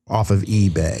off of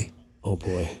eBay? Oh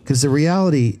boy. Because the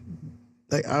reality,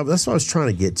 that's what I was trying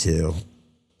to get to.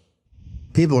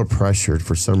 People are pressured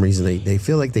for some reason. They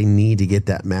feel like they need to get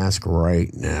that mask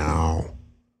right now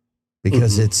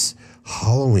because it's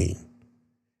Halloween.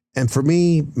 And for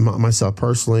me, myself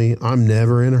personally, I'm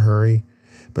never in a hurry.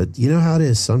 But you know how it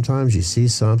is. Sometimes you see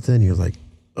something, you're like,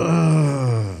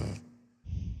 ugh.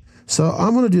 So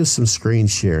I'm going to do some screen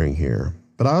sharing here.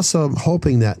 But I also am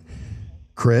hoping that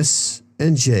Chris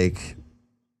and Jake,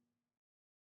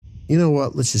 you know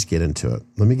what? Let's just get into it.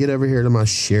 Let me get over here to my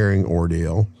sharing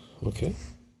ordeal. Okay.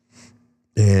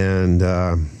 And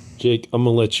Jake, I'm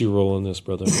gonna let you roll on this,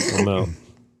 brother. I'm out.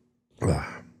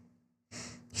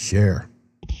 Share.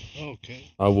 Oh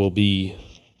Okay. I will be.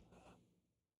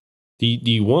 Do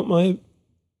you want my?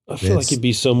 I feel like it'd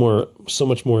be so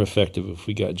much more effective if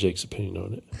we got Jake's opinion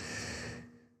on it.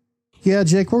 Yeah,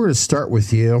 Jake, we're going to start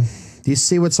with you. Do you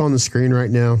see what's on the screen right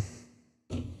now?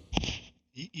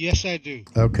 Yes, I do.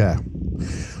 Okay.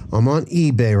 I'm on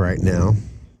eBay right now.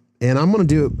 And I'm going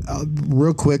to do it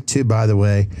real quick, too, by the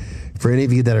way. For any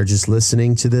of you that are just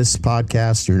listening to this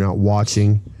podcast, you're not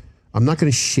watching, I'm not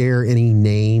going to share any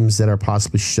names that are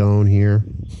possibly shown here.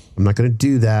 I'm not going to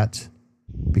do that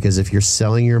because if you're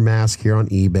selling your mask here on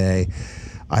eBay,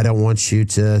 I don't want you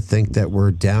to think that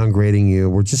we're downgrading you.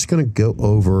 We're just going to go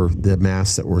over the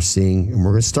masks that we're seeing. And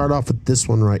we're going to start off with this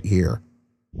one right here.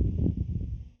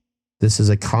 This is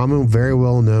a common, very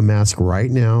well-known mask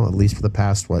right now, at least for the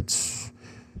past, 2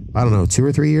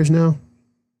 or 3 years now?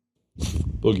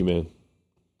 Boogeyman.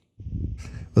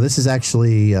 Well, this is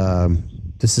actually,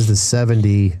 this is the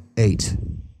 78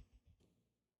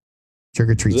 Trick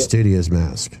or Treat Studios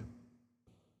mask.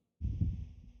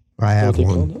 I have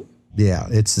one. Yeah,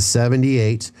 it's the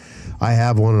 78. I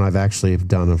have one, and I've actually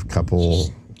done a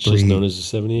couple. Just known as the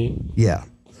 78? Yeah.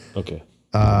 Okay.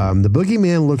 The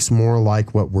Boogeyman looks more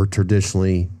like what we're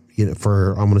traditionally, I'm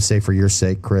going to say for your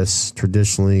sake, Chris,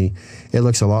 traditionally, it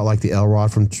looks a lot like the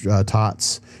Elrod from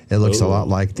Tots. It looks a lot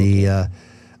like the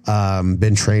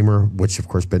Ben Tramer, which, of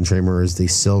course, Ben Tramer is the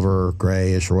silver,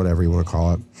 grayish, or whatever you want to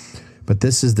call it. But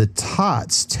this is the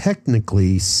Tots,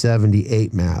 technically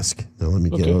 78 mask. Now, let me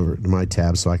get over to my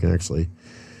tab so I can actually.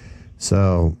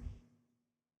 So,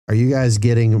 are you guys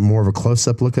getting more of a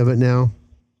close-up look of it now?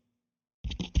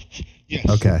 Yes.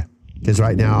 Okay. Because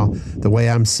right now, the way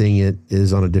I'm seeing it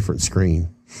is on a different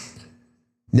screen.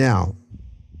 Now,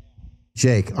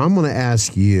 Jake, I'm going to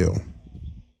ask you,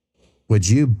 would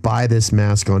you buy this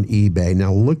mask on eBay?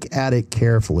 Now, look at it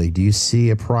carefully. Do you see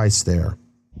a price there?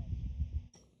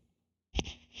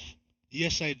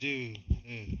 Yes, I do.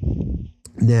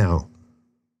 Now,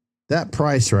 that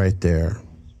price right there,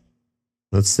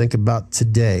 let's think about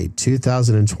today,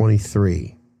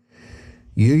 2023.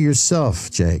 You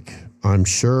yourself, Jake, I'm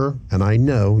sure, and I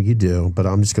know you do, but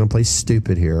I'm just going to play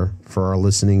stupid here for our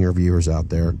listening or viewers out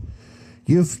there.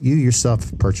 You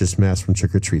yourself purchased masks from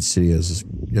Trick or Treat Studios.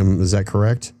 Is that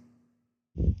correct?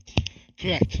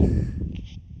 Correct.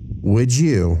 Would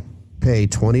you pay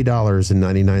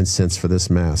 $20.99 for this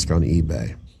mask on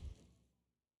eBay?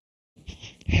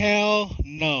 Hell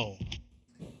no.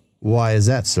 Why is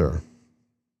that, sir?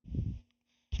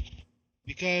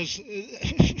 Because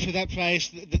for that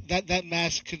price, that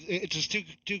mask, it's just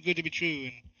too good to be true.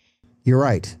 And you're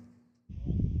right.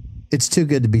 It's too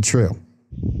good to be true.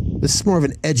 This is more of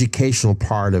an educational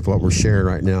part of what we're sharing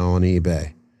right now on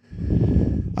eBay.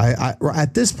 I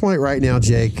at this point right now,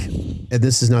 Jake, and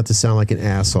this is not to sound like an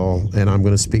asshole, and I'm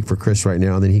going to speak for Chris right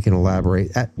now, and then he can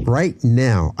elaborate. Right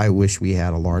now, I wish we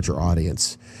had a larger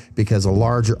audience, because a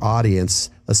larger audience,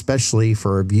 especially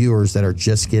for viewers that are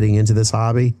just getting into this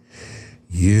hobby,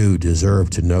 you deserve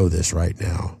to know this right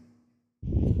now.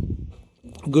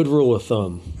 Good rule of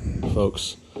thumb,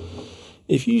 folks.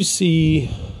 If you see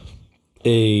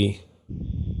an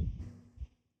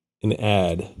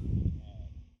ad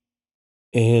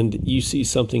and you see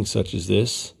something such as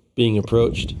this being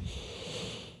approached,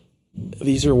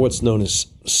 these are what's known as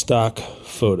stock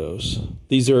photos.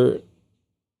 These are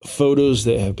photos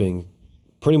that have been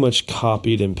pretty much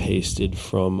copied and pasted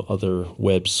from other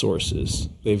web sources.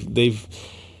 They've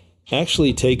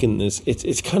actually taken this.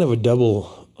 It's kind of a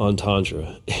double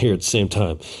entendre here at the same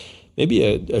time. Maybe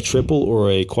a triple or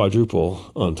a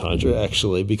quadruple entendre,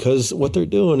 actually, because what they're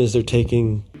doing is they're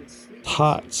taking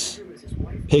Tots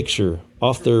picture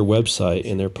off their website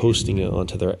and they're posting it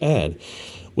onto their ad,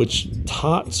 which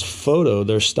Tots photo,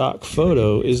 their stock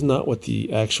photo, is not what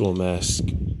the actual mask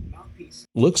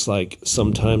looks like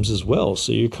sometimes as well.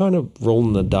 So you're kind of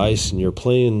rolling the dice and you're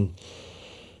playing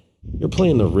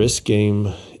the risk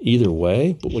game either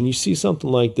way. But when you see something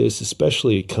like this,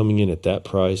 especially coming in at that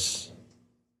price,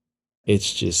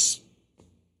 it's just,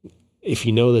 if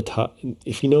you know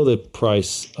the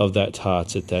price of that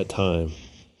Tots at that time,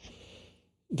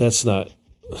 that's not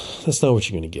what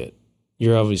you're going to get.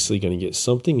 You're obviously going to get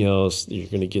something else. You're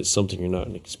going to get something you're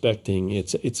not expecting.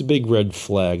 It's a big red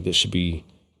flag that should be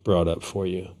brought up for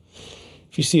you.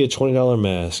 If you see a $20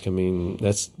 mask, I mean,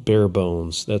 that's bare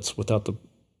bones. That's without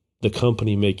the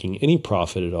company making any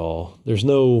profit at all. There's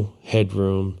no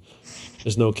headroom.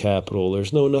 There's no capital.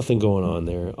 There's nothing going on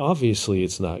there. Obviously,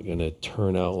 it's not going to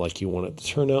turn out like you want it to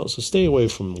turn out. So stay away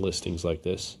from listings like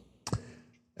this.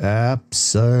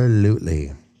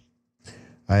 Absolutely.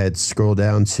 I had scrolled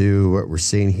down to what we're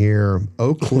seeing here.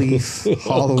 Oak Leaf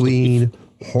Halloween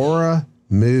Horror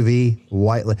movie,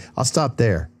 white. I'll stop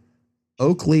there.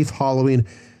 Oak leaf Halloween.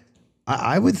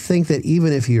 I would think that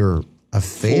even if you're a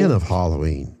fan of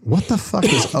Halloween, what the fuck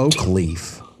is oak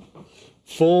leaf?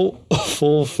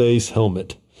 Full face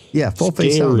helmet. Yeah, full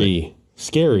face helmet.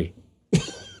 Scary.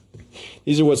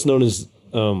 These are what's known as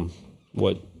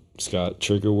what, Scott?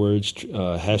 Trigger words,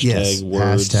 hashtag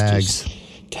words, hashtags,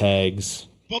 tags.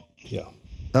 Yeah.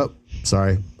 Oh,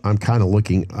 sorry. I'm kind of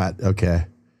looking at. Okay,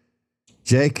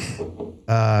 Jake,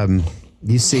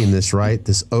 you've seen this, right?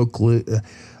 This oak leaf.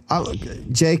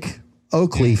 Jake,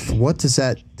 oak leaf. What does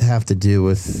that have to do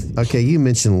with? Okay, you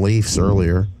mentioned leaves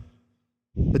earlier,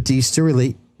 but do you still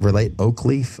relate oak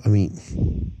leaf? I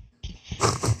mean.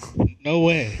 No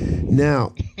way.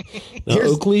 Now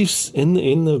oak leaves in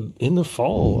the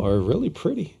fall are really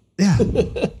pretty. Yeah.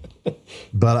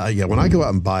 But when I go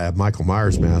out and buy a Michael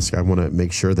Myers mask, I want to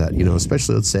make sure that,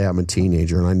 especially let's say I'm a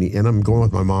teenager and I'm going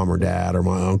with my mom or dad or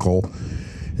my uncle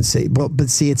and say, but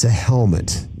see, it's a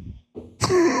helmet.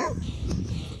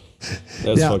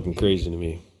 That's fucking crazy to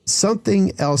me.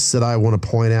 Something else that I want to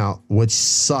point out, which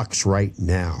sucks right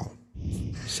now.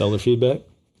 Seller feedback?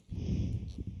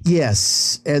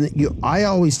 Yes. And I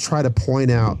always try to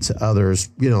point out to others,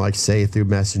 like say through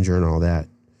Messenger and all that,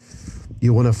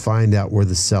 you want to find out where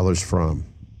the seller's from.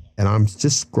 And I'm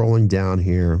just scrolling down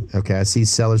here. Okay, I see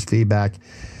seller's feedback.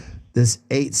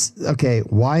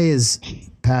 Why is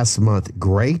past month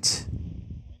great?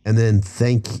 And then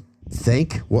think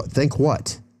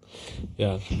what?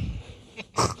 Yeah.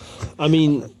 I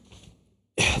mean,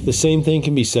 the same thing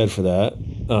can be said for that.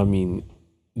 I mean,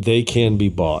 they can be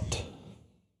bought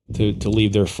to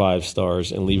leave their 5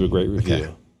 stars and leave a great review.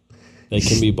 Okay. They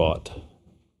can be bought.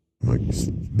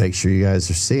 Make sure you guys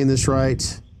are seeing this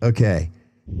right. Okay.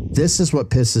 This is what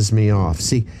pisses me off.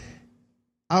 See,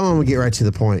 I want to get right to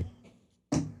the point.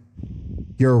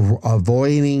 You're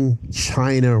avoiding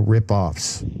China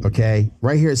ripoffs. Okay.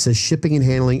 Right here it says shipping and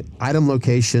handling, item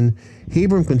location,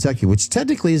 Hebron, Kentucky, which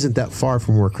technically isn't that far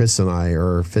from where Chris and I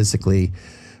are physically.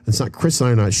 It's not Chris and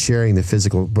I are not sharing the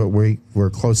physical, but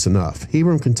we're close enough.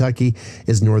 Hebron, Kentucky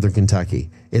is northern Kentucky.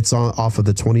 It's off of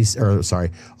the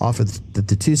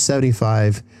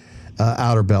 275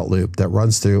 outer belt loop that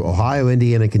runs through Ohio,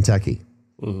 Indiana, Kentucky.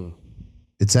 Mm-hmm.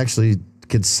 It's actually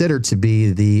considered to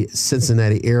be the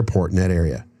Cincinnati airport in that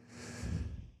area.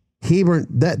 Hebron,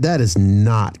 that is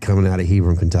not coming out of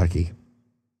Hebron, Kentucky.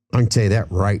 I can tell you that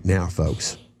right now,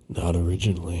 folks. Not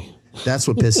originally. That's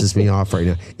what pisses me off right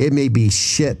now. It may be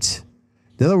shit.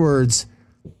 In other words,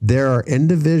 there are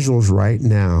individuals right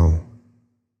now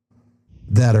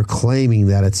that are claiming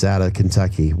that it's out of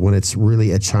Kentucky when it's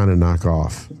really a China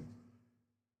knockoff.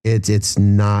 It's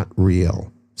not real.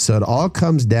 So it all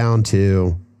comes down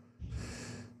to,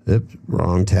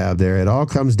 wrong tab there. It all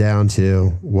comes down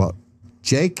to what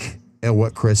Jake and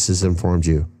what Chris has informed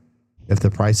you. If the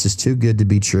price is too good to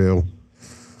be true,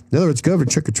 in other words, go over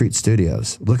to Trick or Treat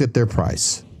Studios. Look at their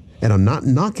price. And I'm not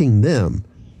knocking them,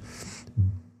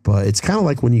 but it's kind of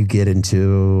like when you get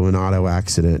into an auto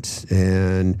accident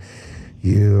and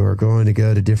you are going to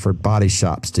go to different body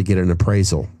shops to get an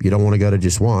appraisal. You don't want to go to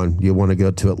just one. You want to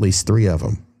go to at least 3 of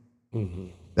them. Mm-hmm.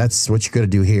 That's what you're going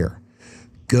to do here.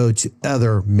 Go to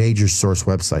other major source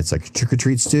websites like Trick or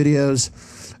Treat Studios.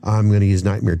 I'm going to use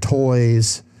Nightmare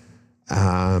Toys.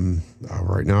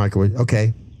 Right now I can,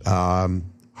 okay.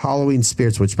 Halloween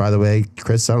Spirits, which, by the way,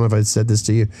 Chris, I don't know if I said this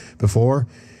to you before.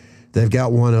 They've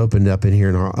got one opened up in here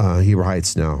in Heber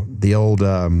Heights now. The old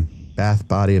Bath,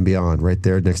 Body, and Beyond, right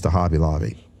there next to Hobby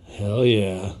Lobby. Hell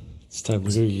yeah! It's time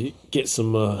to go get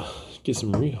some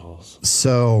rehauls.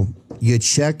 So you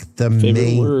check the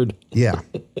favorite word. Yeah,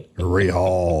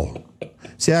 rehaul.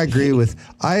 See, I agree with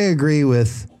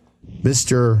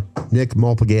Mr. Nick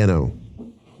Mulpagano.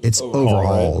 It's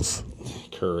overhauls.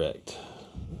 Right. Correct.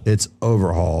 It's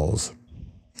overhauls.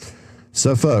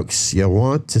 So, folks, you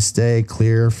want to stay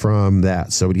clear from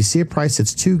that. So when you see a price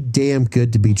that's too damn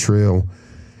good to be true,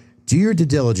 do your due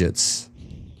diligence.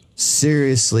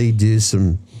 Seriously,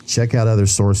 check out other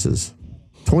sources.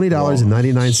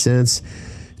 $20.99.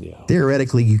 Yeah.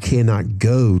 Theoretically, you cannot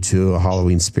go to a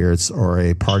Halloween Spirits or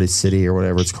a Party City or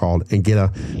whatever it's called and get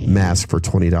a mask for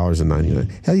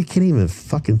 $20.99. Hell, you can't even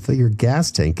fucking fill your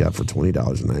gas tank up for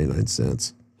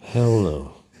 $20.99. Hell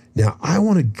no. Now, I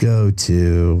want to go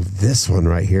to this one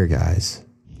right here, guys.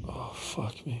 Oh,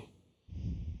 fuck me.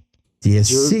 Do you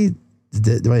see?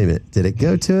 Wait a minute. Did it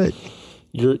go to it?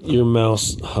 Your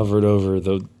mouse hovered over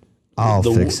the... I'll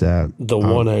fix that. The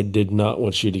one I did not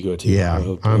want you to go to.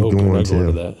 Yeah, I'm going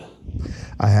to that.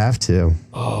 I have to.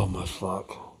 Oh, my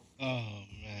fuck. Oh,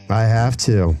 man. I have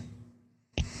to.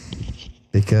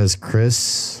 Because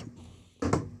Chris...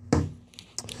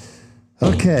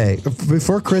 Okay,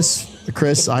 before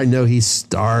Chris, I know he's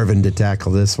starving to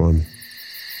tackle this one.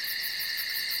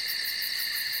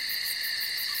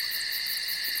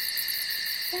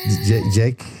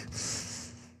 Jake,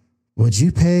 would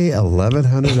you pay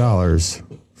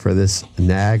 $1,100 for this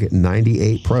NAG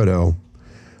 98 Proto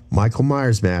Michael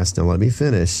Myers mask? Now let me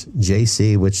finish.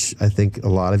 JC, which I think a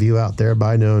lot of you out there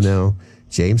by know,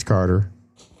 James Carter,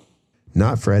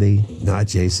 not Freddy, not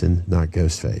Jason, not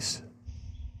Ghostface.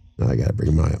 Now I got to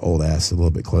bring my old ass a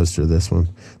little bit closer to this one.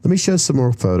 Let me show some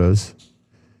more photos.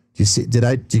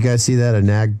 Did you guys see that? A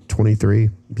NAG 23?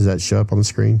 Does that show up on the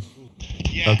screen?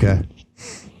 Yeah. Okay.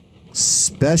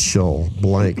 Special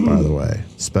blank, by the way.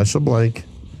 Special blank.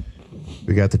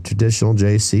 We got the traditional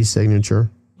JC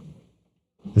signature.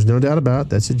 There's no doubt about it.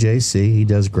 That's a JC. He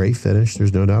does great finish.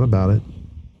 There's no doubt about it.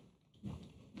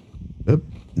 Oop.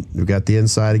 We got the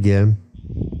inside again.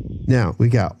 Now, we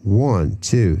got 1,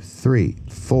 2, 3,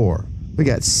 4. We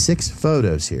got 6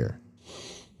 photos here.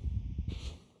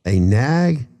 A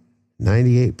NAG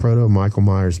 98 Proto Michael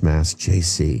Myers mask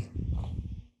JC.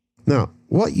 Now,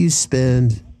 what you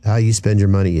spend, how you spend your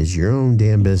money is your own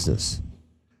damn business.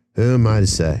 Who am I to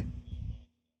say?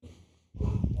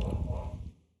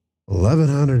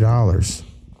 $1,100.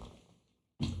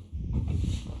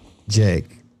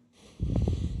 Jake,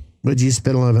 would you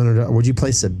spend $1,100? Would you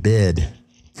place a bid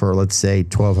for, let's say,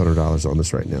 $1,200 on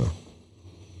this right now?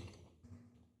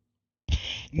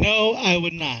 No, I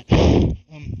would not.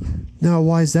 Now,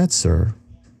 why is that, sir?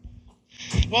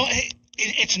 Well,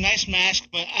 it's a nice mask,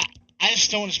 but I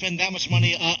just don't want to spend that much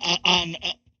money on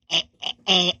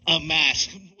a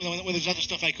mask when there's other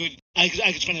stuff I could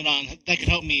spend it on that could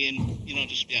help me, and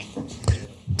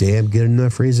Damn good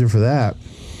enough reason for that.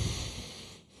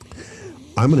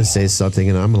 I'm going to say something,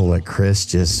 and I'm going to let Chris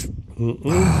just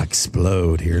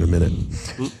explode here in a minute.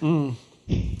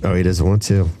 Oh, he doesn't want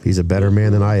to. He's a better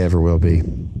man than I ever will be.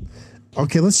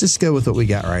 Okay, let's just go with what we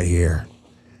got right here.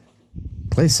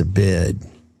 Place a bid.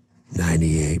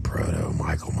 98 Proto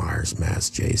Michael Myers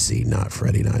mask JC, not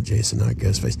Freddy, not Jason, not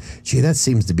Ghostface. Gee, that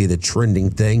seems to be the trending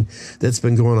thing that's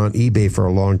been going on eBay for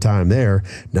a long time there.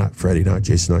 Not Freddy, not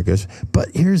Jason, not Ghostface. But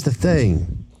here's the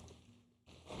thing.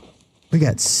 We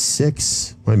got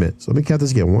 6. Wait a minute. So let me count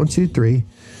this again. 1, 2, 3,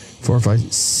 4,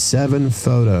 5, 7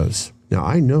 photos. Now,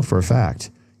 I know for a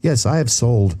fact, yes, I have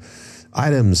sold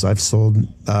items. I've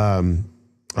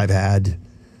had,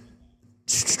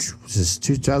 this is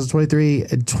 2023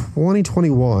 and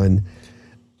 2021.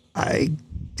 I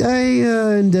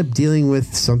end up dealing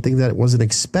with something that wasn't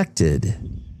expected.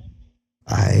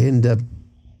 I end up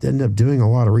doing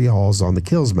a lot of rehauls on the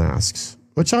kills masks,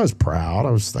 which I was proud.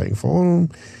 I was thankful.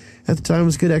 At the time, it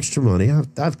was good extra money.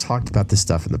 I've talked about this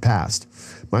stuff in the past.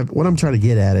 What I'm trying to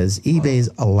get at is eBay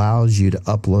allows you to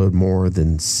upload more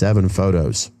than 7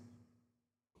 photos.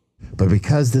 But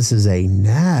because this is a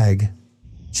NAG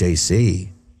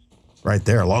JC, right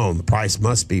there alone, the price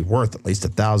must be worth at least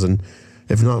 $1,000,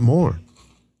 if not more.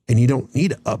 And you don't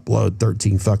need to upload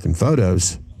 13 fucking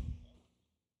photos.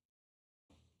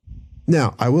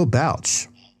 Now, I will vouch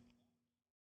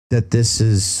that this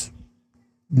is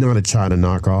not a China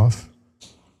knockoff.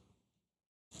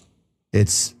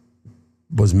 It's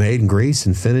was made in Greece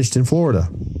and finished in Florida.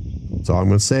 That's all I'm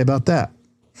going to say about that.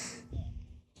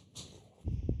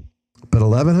 But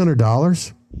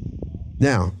 $1,100?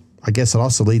 Now, I guess it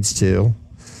also leads to,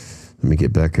 let me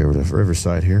get back over to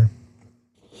Riverside here.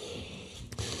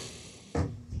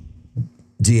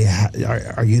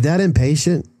 Are you that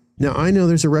impatient? Now, I know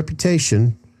there's a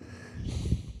reputation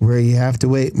where you have to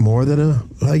wait more than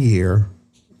a year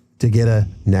to get a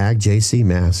NAG JC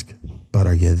mask. But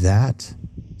are you that?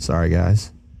 Sorry,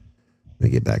 guys. Let me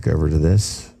get back over to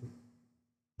this.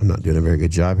 I'm not doing a very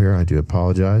good job here. I do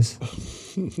apologize.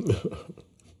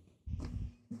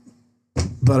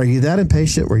 But are you that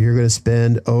impatient where you're going to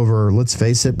spend over, let's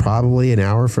face it, probably an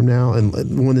hour from now, and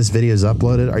when this video is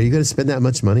uploaded, are you going to spend that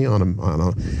much money on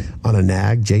a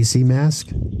NAG JC mask?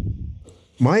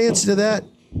 My answer to that,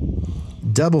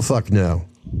 double fuck no.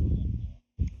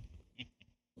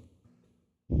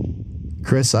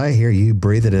 Chris, I hear you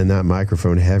breathing in that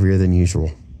microphone heavier than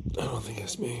usual. I don't think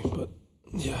it's me, but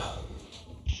yeah.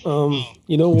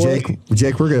 You know what,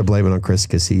 Jake, we're gonna blame it on Chris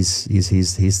because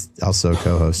he's also a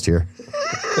co-host here.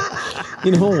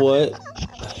 You know what?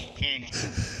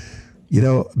 You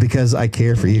know, because I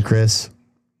care for you, Chris.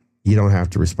 You don't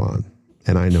have to respond,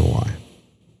 and I know why.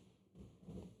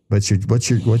 What's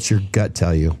your gut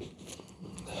tell you?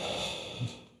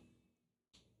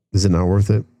 Is it not worth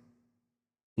it?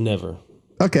 Never.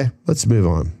 Okay, let's move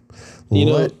on.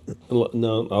 No,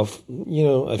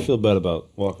 I feel bad about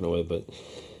walking away, but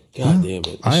God damn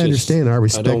it. I understand. I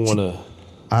respect.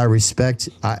 I respect.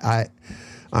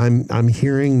 I'm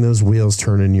hearing those wheels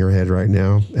turn in your head right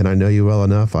now, and I know you well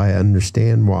enough. I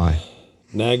understand why.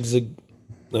 Nag's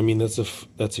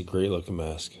that's a great looking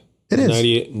mask. It the is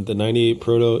 98, the 98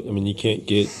 Proto. I mean, you can't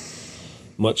get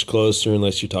much closer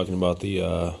unless you're talking about the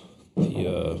oh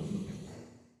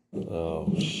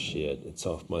shit, it's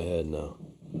off my head now.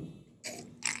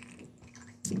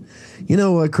 You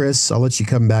know what, Chris? I'll let you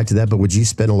come back to that, but would you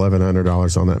spend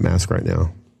 $1,100 on that mask right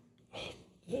now?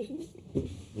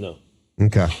 No.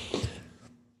 Okay.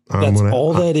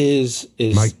 That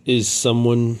is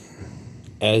someone,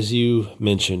 as you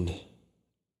mentioned.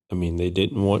 I mean, they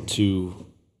didn't want to.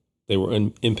 They were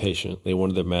impatient. They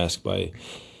wanted their mask by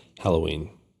Halloween.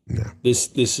 Yeah.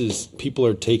 This is people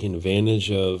are taking advantage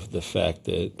of the fact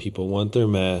that people want their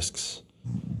masks.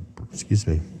 Excuse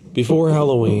me. Before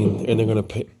Halloween, and they're going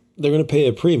to pay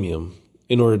a premium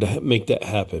in order to make that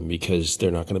happen because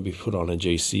they're not going to be put on a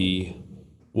JC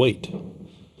weight.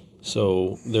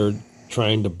 So they're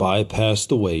trying to bypass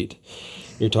the weight.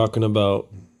 You're talking about,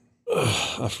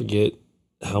 I forget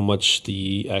how much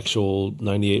the actual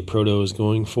 98 Proto is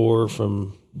going for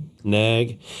from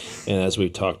NAG. And as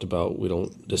we've talked about, we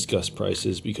don't discuss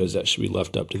prices because that should be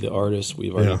left up to the artist.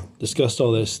 We've already discussed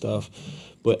all this stuff.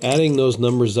 But adding those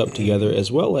numbers up together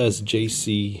as well as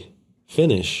JC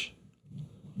finish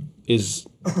is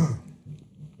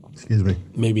excuse me,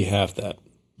 maybe half that.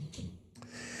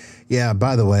 Yeah,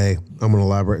 by the way, I'm going to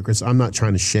elaborate, Chris. I'm not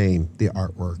trying to shame the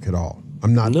artwork at all.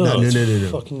 I'm not. No.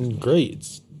 It's fucking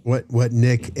great. What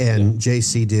Nick and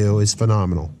JC do is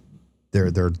phenomenal. They're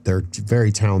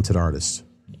very talented artists.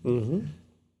 Mm-hmm.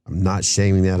 I'm not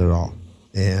shaming that at all.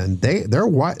 And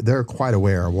they're quite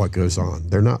aware of what goes on.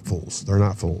 They're not fools.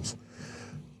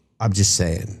 I'm just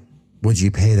saying, would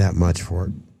you pay that much for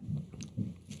it?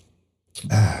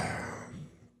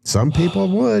 Some people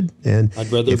would, and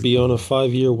I'd rather be on a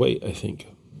 5-year wait, I think.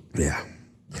 Yeah.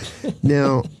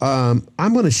 Now,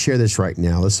 I'm going to share this right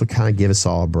now. This will kind of give us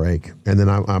all a break, and then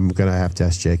I'm going to have to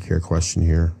ask Jake here a question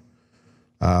here.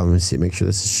 Let me see, make sure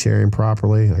this is sharing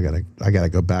properly. I gotta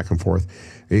go back and forth.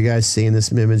 Are you guys seeing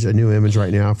this image, a new image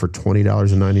right now for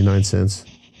 $20.99?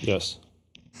 Yes.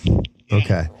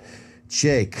 Okay.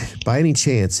 Jake, by any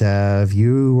chance, have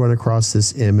you run across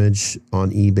this image on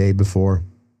eBay before?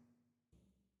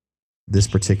 This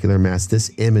particular mask,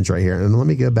 this image right here. And let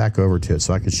me go back over to it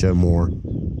so I can show more.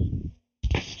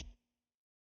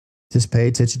 Just pay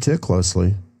attention to it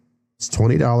closely. It's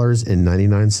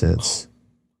 $20.99.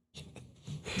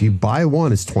 If you buy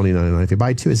one, it's $20.99. If you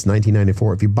buy two, it's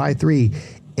 $19.94. If you buy three,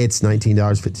 it's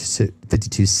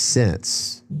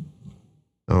 $19.52.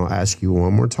 I'll ask you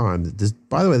one more time.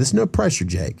 By the way, there's no pressure,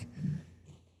 Jake.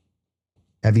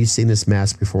 Have you seen this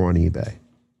mask before on eBay?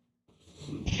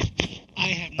 I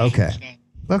have not.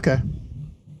 Okay.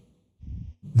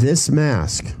 This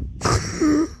mask.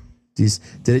 Did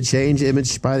it change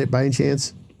image by any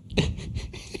chance?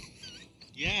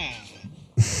 Yeah.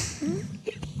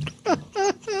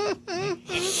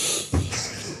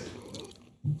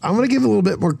 I'm going to give a little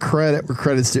bit more credit where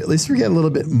credit's due. At least we get a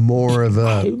little bit more of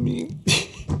a... I mean,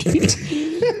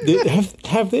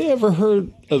 have they ever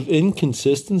heard of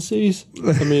inconsistencies?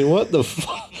 I mean, what the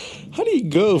fuck? How do you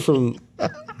go from...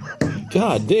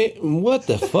 God damn, what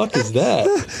the fuck is that?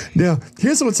 Now,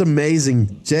 here's what's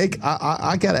amazing. Jake,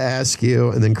 I got to ask you,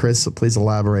 and then Chris, please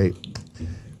elaborate.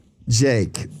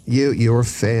 Jake, you're a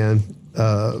fan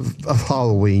of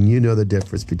Halloween. You know the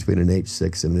difference between an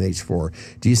H6 and an H4.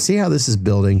 Do you see how this is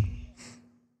building?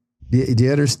 Do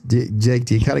you understand, Jake?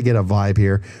 Do you kind of get a vibe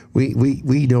here? We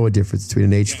know a difference between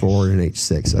an H4 and an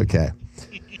H6. Okay,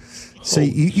 so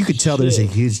you could tell there's a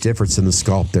huge difference in the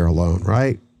sculpt there alone,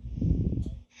 right?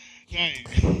 Right.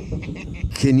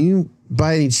 Can you,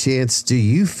 by any chance, do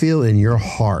you feel in your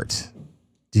heart?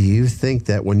 Do you think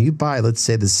that when you buy, let's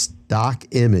say, the stock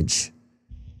image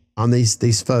on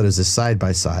these photos, the side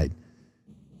by side,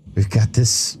 we've got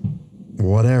this,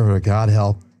 whatever, God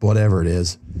help, whatever it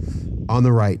is, on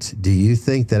the right. Do you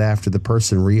think that after the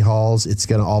person rehauls, it's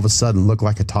going to all of a sudden look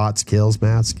like a Tots Kills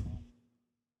mask?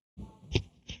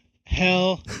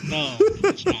 Hell no,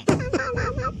 it's not.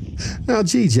 Now,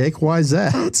 gee, Jake, why is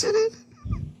that?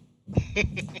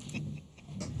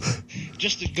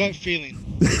 Just a gut feeling.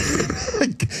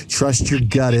 Trust your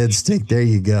gut instinct. There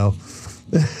you go.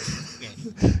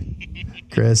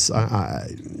 Chris,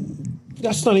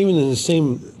 That's not even in the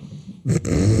same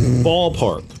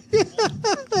ballpark.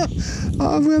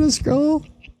 I'm going to scroll.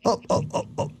 Oh,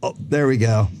 there we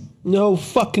go. No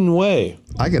fucking way.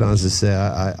 I can honestly say,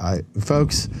 I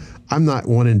folks, I'm not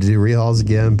wanting to do rehauls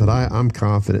again, but I'm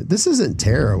confident. This isn't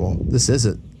terrible. This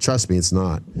isn't. Trust me, it's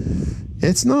not.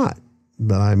 It's not.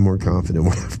 but I'm more confident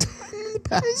what I've done in the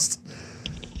past.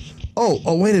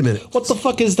 Oh, wait a minute. What the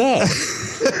fuck is that?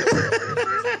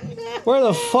 Where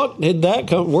the fuck did that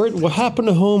come? What happened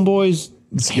to Homeboy's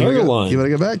hairline? You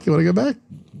want to go back?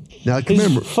 Now, His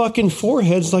remember. fucking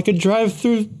forehead's like a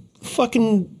drive-through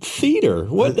fucking theater.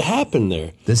 What happened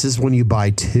there? This is when you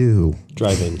buy two.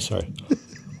 Drive-in, sorry.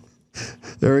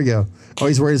 There we go. Oh,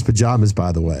 he's wearing his pajamas,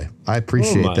 by the way. I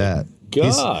appreciate that.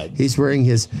 God. He's wearing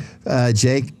his,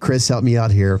 Jake, Chris, help me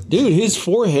out here. Dude, his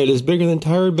forehead is bigger than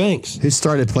Tyra Banks. Who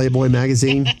started Playboy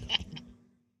magazine?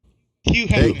 Hugh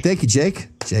Hefner. Thank you, Jake.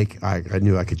 Jake, I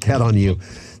knew I could count on you.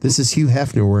 This is Hugh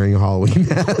Hefner wearing a Halloween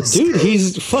mask. Dude,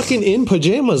 he's fucking in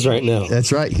pajamas right now.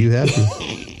 That's right, Hugh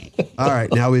Hefner. All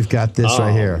right, now we've got this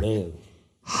right here. Man.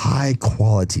 High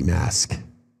quality mask.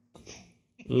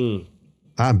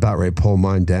 I'm about ready to pull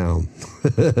mine down.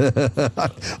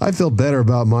 I feel better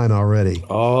about mine already.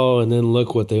 Oh, and then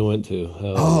look what they went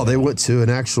to. They went to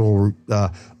an actual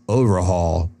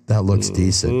overhaul. That looks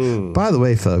decent. By the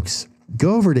way, folks,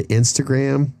 go over to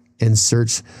Instagram and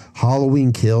search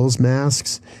Halloween Kills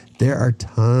masks. There are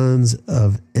tons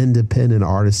of independent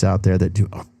artists out there that do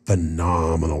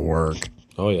phenomenal work.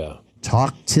 Oh, yeah.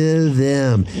 Talk to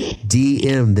them.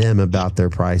 DM them about their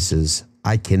prices.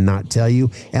 I cannot tell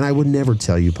you, and I would never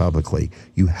tell you publicly.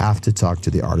 You have to talk to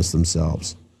the artists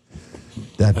themselves.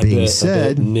 That being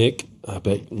said, I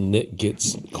bet Nick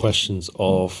gets questions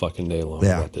all fucking day long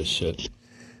about this shit.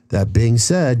 That being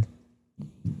said,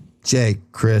 Jake,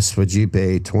 Chris, would you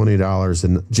pay $20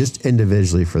 and just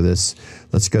individually for this?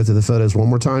 Let's go through the photos one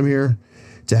more time here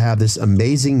to have this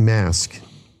amazing mask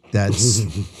that's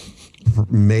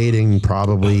made in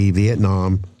probably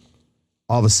Vietnam.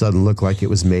 All of a sudden look like it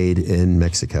was made in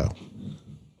Mexico.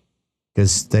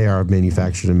 Because they are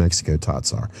manufactured in Mexico,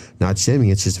 Tots are. Not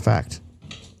shaming, it's just a fact.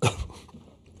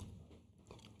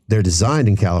 They're designed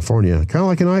in California, kind of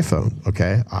like an iPhone,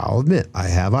 okay? I'll admit, I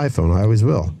have iPhone, I always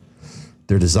will.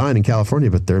 They're designed in California,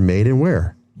 but they're made in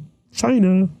where?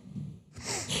 China.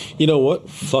 You know what?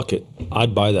 Fuck it.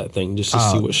 I'd buy that thing just to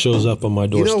see what shows up on my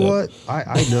doorstep. You know what?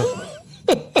 I know.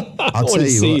 I want to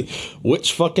see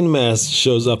which fucking mask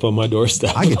shows up on my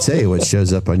doorstep. I can tell you what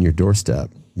shows up on your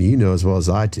doorstep. You know as well as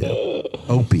I do.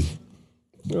 Opie.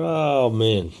 Oh,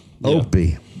 man. Yeah.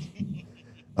 Opie.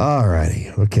 All righty.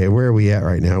 Okay, where are we at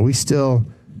right now? Are we still,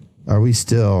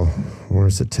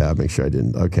 where's the tab? Make sure I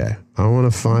didn't. Okay. I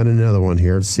want to find another one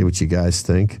here to see what you guys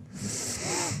think.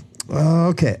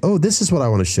 Okay. Oh, this is what I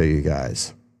want to show you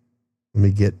guys. Let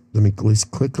me at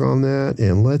least click on that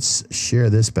and let's share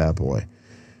this bad boy.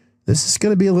 This is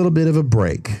going to be a little bit of a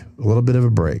break. All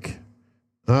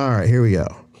right, here we go.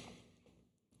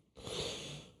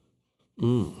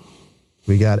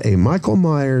 We got a Michael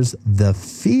Myers The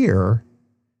Fear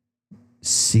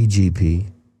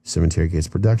CGP, Cemetery Gates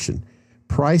production.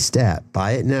 Priced at,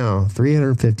 buy it now,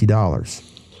 $350.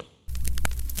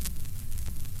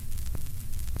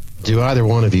 Do either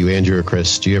one of you, Andrew or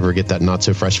Chris, do you ever get that not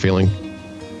so fresh feeling?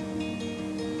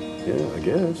 Yeah, I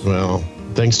guess. Well,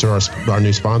 thanks to our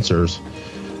new sponsors,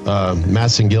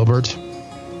 Mass and Gilbert.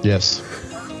 Yes.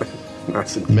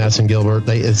 Mass and Gilbert.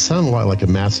 It sounds a lot like a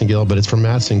Mass and Gilbert, but it's from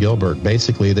Mass and Gilbert.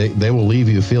 Basically, they will leave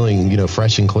you feeling,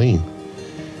 fresh and clean.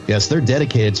 Yes, they're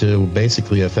dedicated to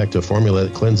basically affect a formula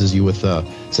that cleanses you with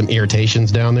some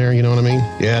irritations down there. You know what I mean?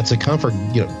 Yeah, it's a comfort,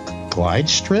 glide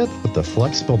strip with the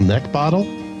flexible neck bottle.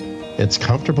 It's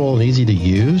comfortable and easy to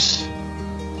use.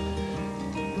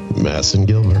 Mass and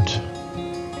Gilbert.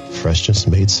 Freshness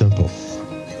made simple.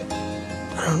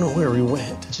 I don't know where we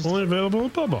went. Only available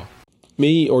at Bubba.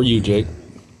 Me or you, Jake?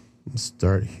 Let's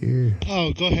start here.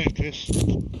 Oh, go ahead, Chris.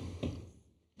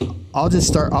 I'll just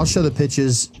start. I'll show the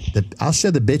pitches. I'll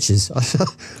show the bitches. I'll show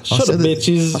the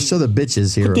bitches. I'll show the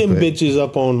bitches here. Put them bitches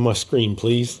up on my screen,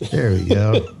 please. There we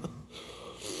go.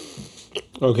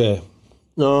 Okay.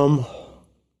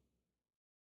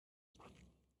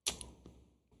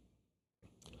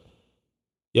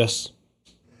 Yes.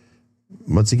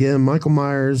 Once again, Michael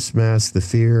Myers Mask The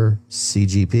Fear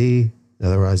CGP,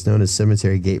 otherwise known as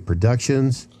Cemetery Gate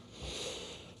Productions.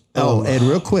 Oh, and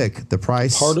real quick, the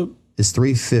price is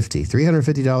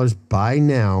 $350. Buy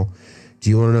now. Do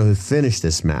you want to know who finished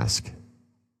this mask?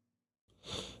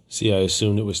 See, I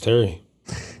assumed it was Terry.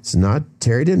 It's not.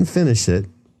 Terry didn't finish it.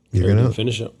 Terry didn't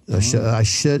finish it. I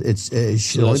should. It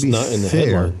should only be not in the fair.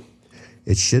 headline.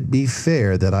 It should be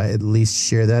fair that I at least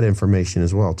share that information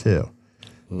as well too.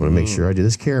 I want to make sure I do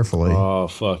this carefully. Oh,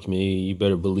 fuck me. You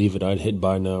better believe it. I'd hit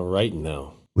buy now right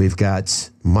now. We've got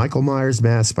Michael Myers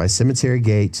Mask by Cemetery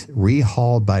Gate,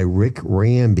 rehauled by Rick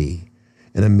Ramby.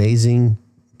 An amazing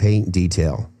paint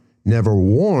detail. Never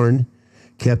worn,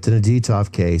 kept in a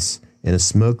Detolf case, and a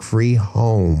smoke-free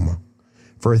home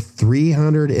for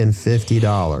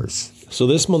 $350. So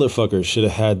this motherfucker should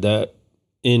have had that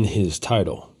in his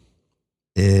title.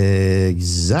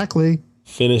 Exactly.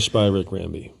 Finished by Rick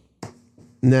Ramby.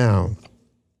 Now,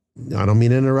 I don't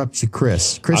mean to interrupt you,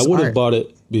 Chris. I would have bought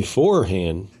it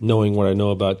beforehand, knowing what I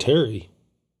know about Terry.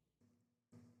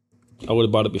 I would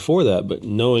have bought it before that, but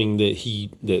knowing that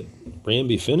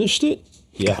Ramby finished it,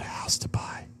 yeah. Got a house to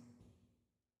buy.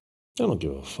 I don't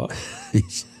give a fuck.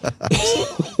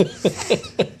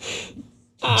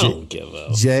 I don't give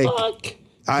a fuck.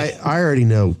 I already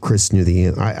know Chris knew the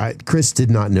end. Chris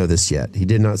did not know this yet. He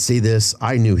did not see this.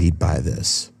 I knew he'd buy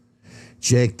this.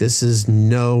 Jake, this is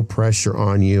no pressure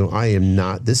on you. I am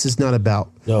not. This is not about.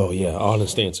 No, yeah,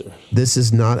 honest answer. This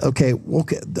is not okay. We're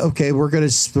gonna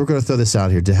throw this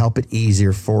out here to help it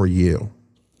easier for you,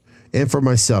 and for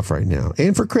myself right now,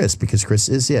 and for Chris, because Chris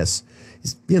is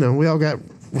we all got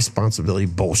responsibility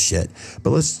bullshit. But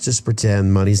let's just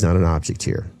pretend money's not an object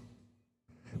here.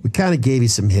 We kind of gave you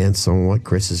some hints on what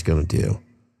Chris is going to do.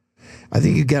 I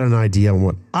think you got an idea on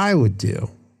what I would do.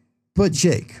 But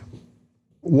Jake,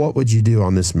 what would you do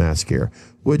on this mask here?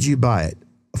 Would you buy it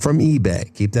from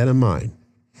eBay? Keep that in mind.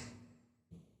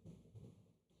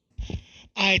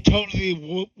 I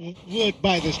totally would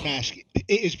buy this mask.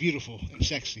 It is beautiful and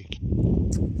sexy.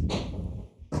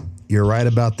 You're right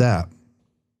about that.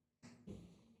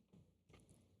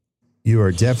 You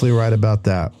are definitely right about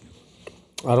that.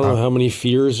 I don't know how many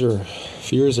fears are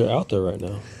out there right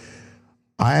now.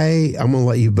 I'm going to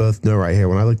let you both know right here.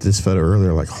 When I looked at this photo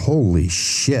earlier, like, holy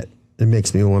shit. It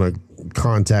makes me want to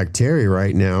contact Terry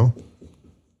right now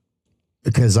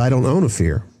because I don't own a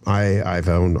fear. I've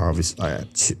owned, obviously,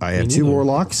 I have two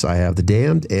Warlocks. I have the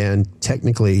Damned and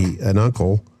technically an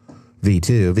Uncle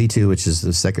V2, which is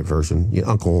the second version.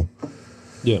 Uncle.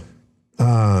 Yeah.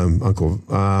 Uncle.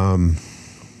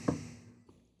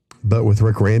 But with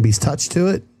Rick Ramby's touch to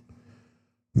it,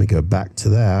 let me go back to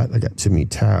that. I got too many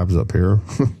tabs up here.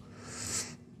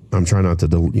 I'm trying not to,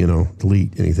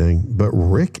 delete anything. But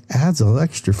Rick adds an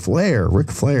extra flair.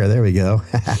 Rick Flair, there we go.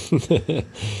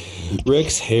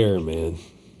 Rick's hair, man.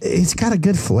 It's got a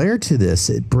good flair to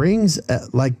this. It brings,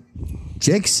 like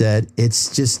Jake said,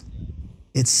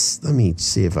 let me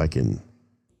see if I can.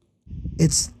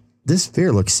 This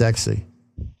fear looks sexy.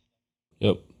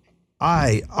 Yep.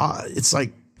 It's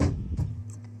like,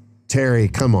 Terry,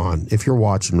 come on. If you're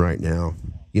watching right now,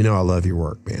 I love your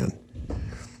work, man.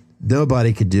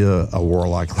 Nobody could do a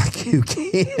Warlock like you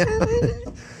can.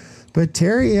 But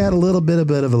Terry had a little bit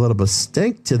of a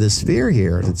stink to this sphere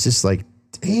here. And it's just like,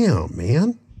 damn,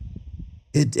 man.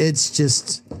 It's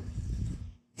just,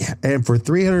 yeah. And for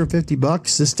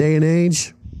 $350 this day and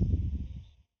age,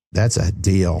 that's a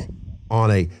deal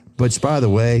which by the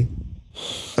way,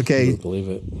 okay. I can't believe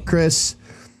it. Chris,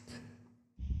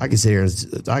 I could sit here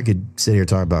and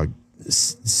talk about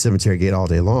Cemetery Gate all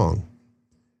day long.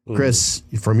 Chris,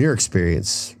 from your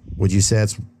experience, what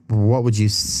would you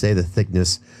say the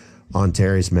thickness on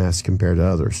Terry's mask compared to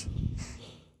others?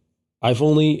 I've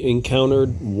only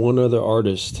encountered one other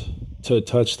artist to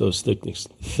touch those thickness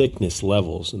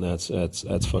levels, and that's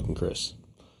fucking Chris.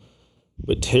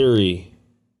 But Terry,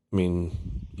 I mean,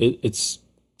 it's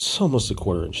almost a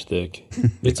 1/4 inch thick.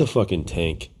 It's a fucking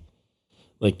tank.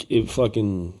 Like, you're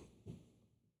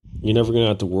never gonna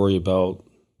have to worry about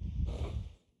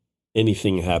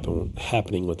anything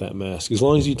happening with that mask. As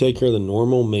long as you take care of the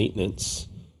normal maintenance,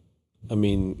 I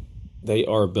mean, they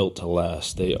are built to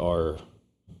last. You're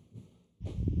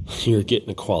getting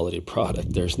a quality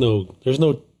product. There's no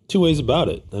two ways about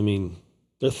it. I mean,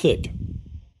 they're thick.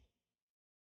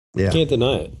 Yeah. You can't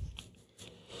deny it.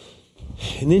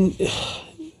 And then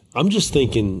I'm just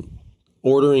thinking,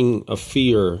 ordering a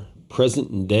fear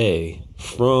present day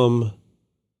from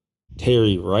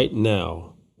Terry right now,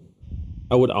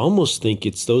 I would almost think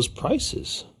it's those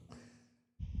prices.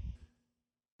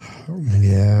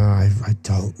 Yeah, I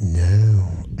don't know.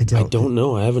 I don't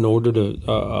know. I haven't ordered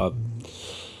the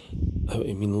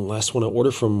last one I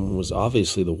ordered from was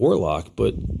obviously the Warlock,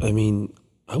 but I mean,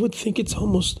 I would think it's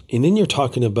almost, and then you're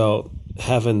talking about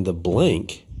having the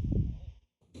blank.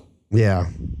 Yeah.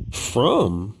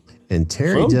 From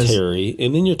Terry,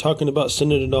 and then you're talking about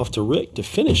sending it off to Rick to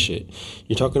finish it.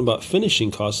 You're talking about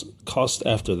finishing cost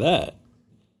after that.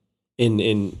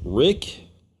 And Rick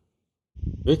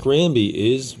Ramby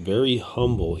is very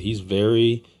humble. He's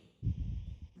very,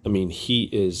 he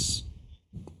is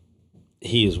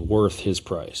worth his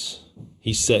price.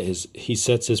 He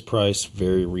sets his price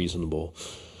very reasonable.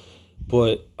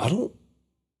 But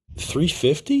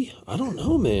 $350? I don't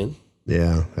know, man.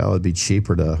 Yeah, that would be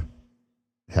cheaper to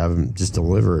have him just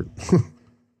deliver it.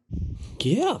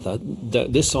 Yeah, that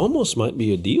this almost might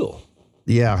be a deal.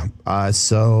 Yeah.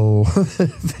 So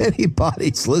if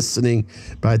anybody's listening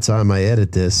by the time I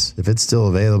edit this, if it's still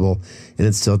available and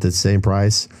it's still at the same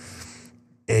price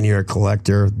and you're a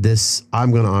collector, this,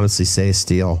 I'm going to honestly say a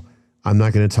steal. I'm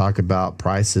not going to talk about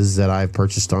prices that I've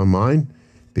purchased on mine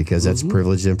because that's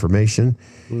privileged information.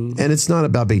 And it's not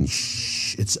about being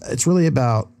it's really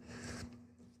about,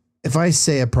 if I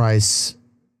say a price,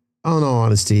 in all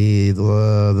honesty,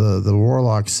 the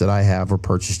Warlocks that I have were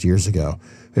purchased years ago.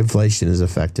 Inflation is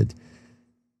affected.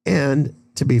 And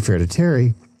to be fair to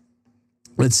Terry,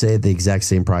 let's say the exact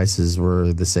same prices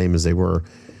were the same as they were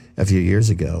a few years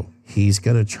ago. He's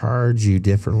going to charge you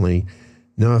differently.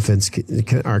 No offense,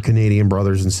 our Canadian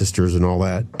brothers and sisters and all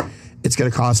that. It's going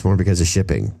to cost more because of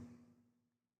shipping.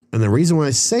 And the reason why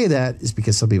I say that is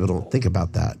because some people don't think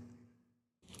about that.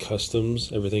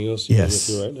 Customs, everything else you're Yes.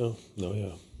 going through right now? No,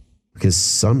 yeah. Because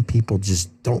some people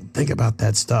just don't think about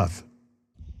that stuff.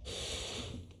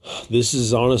 This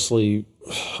is honestly,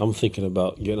 I'm thinking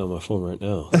about getting on my phone right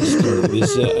now.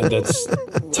 That's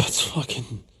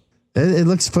fucking. It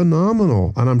looks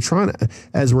phenomenal. And I'm trying to,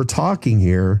 as we're talking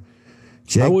here,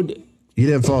 Jake, you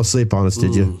didn't fall asleep on us,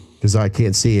 did you? Because I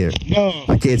can't see it. No.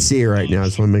 I can't see it right now. I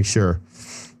just want to make sure.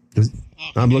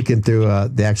 I'm looking through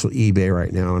the actual eBay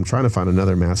right now. I'm trying to find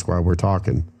another mask while we're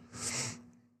talking.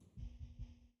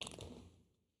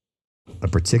 A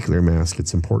particular mask.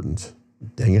 It's important.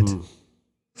 Dang it.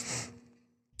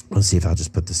 Let's see if I'll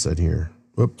just put this in here.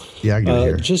 Whoop. Yeah, I can do it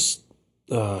here.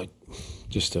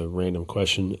 Just a random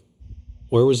question.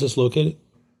 Where was this located?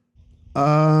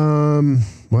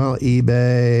 Well,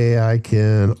 eBay, I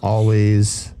can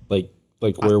always.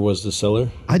 Like where was the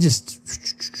seller? I just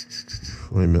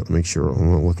let me make sure. I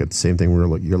want to look at the same thing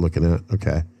you're looking at.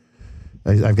 Okay,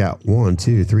 I've got 1,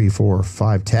 2, 3, 4,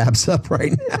 5 tabs up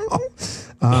right now.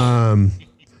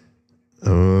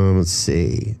 Let's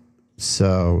see.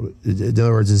 So, in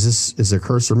other words, is the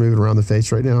cursor moving around the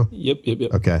face right now? Yep.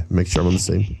 Okay, make sure I'm on the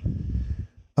same.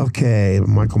 Okay,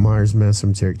 Michael Myers Mass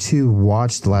Cemetery 2.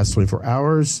 Watch the last 24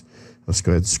 hours. Let's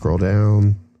go ahead and scroll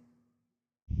down.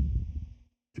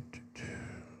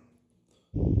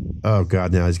 Oh,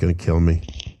 God, now he's going to kill me.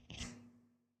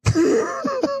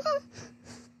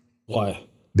 Why?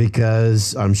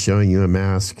 Because I'm showing you a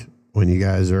mask when you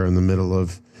guys are in the middle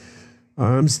of,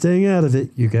 I'm staying out of it.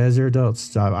 You guys are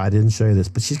adults. I didn't show you this,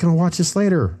 but she's going to watch this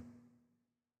later.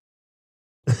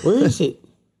 Where is it?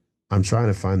 I'm trying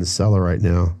to find the seller right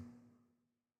now.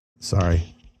 Sorry.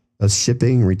 That's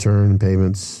shipping, return,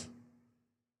 payments.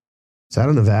 It's out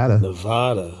of Nevada.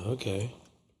 Nevada. Okay.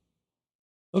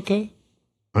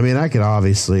 I mean, I could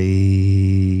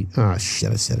obviously. Oh,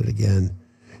 shit, I said it again.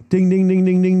 Ding, ding, ding,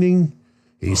 ding, ding, ding.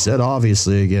 He said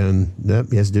obviously again.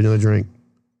 Yep, he has to do another drink.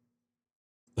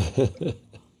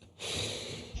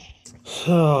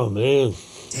 Oh, man.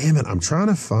 Damn it, I'm trying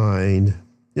to find.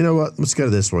 You know what? Let's go to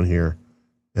this one here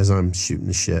as I'm shooting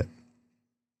the shit.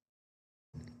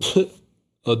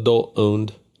 Adult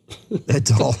owned.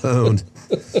 Adult owned.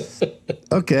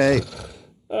 Okay.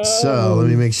 So let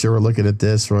me make sure we're looking at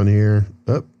this one here.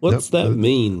 Oh, What's that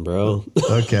mean, bro?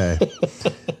 Okay.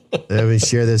 Let me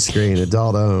share this screen.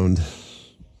 Adult owned.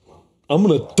 I'm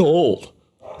an adult.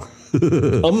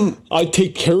 I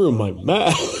take care of my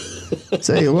mask.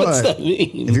 Tell you what. What's that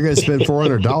mean? If you're going to spend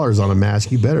 $400 on a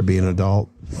mask, you better be an adult.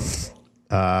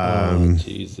 Oh,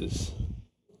 Jesus.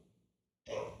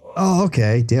 Oh,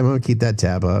 okay. Damn, I'm going to keep that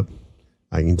tab up.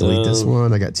 I can delete this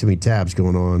one. I got too many tabs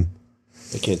going on.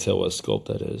 I can't tell what sculpt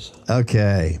that is.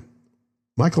 Okay.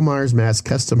 Michael Myers mask,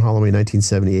 custom Halloween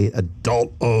 1978,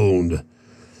 adult owned.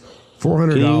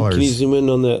 $400. Can you zoom in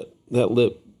on that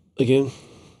lip again?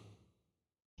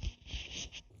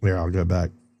 Here, I'll go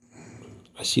back.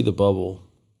 I see the bubble.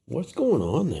 What's going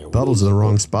on there? Bubble's in the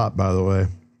wrong spot, by the way.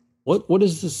 What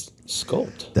is this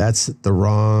sculpt? That's the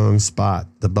wrong spot.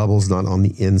 The bubble's not on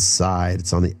the inside.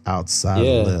 It's on the outside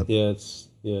of the lip.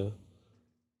 Yeah.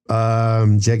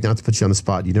 Jake, not to put you on the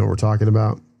spot. You know what we're talking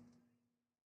about?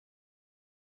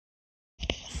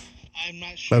 I'm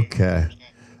not sure. Okay.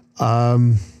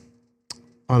 On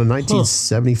a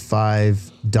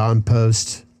 1975 Don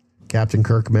Post Captain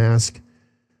Kirk mask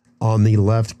on the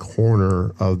left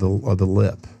corner of the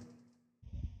lip.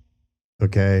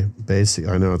 Okay,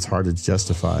 basically, I know it's hard to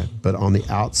justify, but on the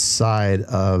outside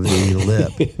of the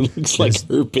lip, It looks like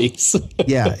herpes.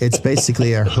 yeah, it's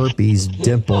basically a herpes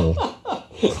dimple.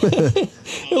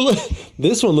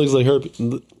 This one looks like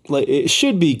herpes. Like it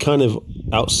should be kind of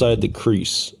outside the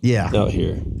crease. Yeah, Out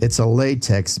here. it's a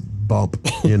latex bump,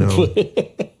 you know.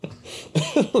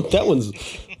 that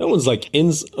one's like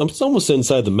it's almost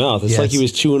inside the mouth. It's like he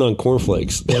was chewing on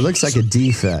cornflakes. It looks like a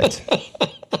defect.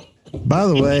 By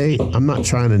the way, I'm not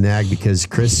trying to nag because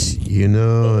Chris, you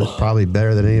know probably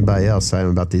better than anybody else I am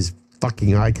about these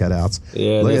fucking eye cutouts.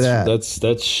 Yeah, look at that.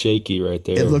 That's shaky right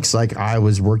there. It looks like I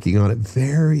was working on it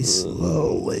very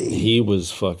slowly. He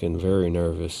was fucking very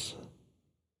nervous.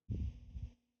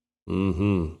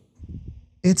 Mm-hmm.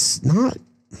 It's not.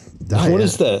 What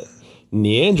is that?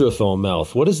 Neanderthal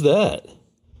mouth. What is that?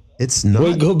 It's not.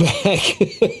 Wait, go back.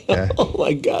 Yeah. Oh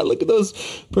my God, look at those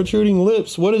protruding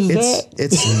lips. What is that?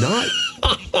 It's not.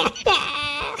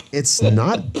 It's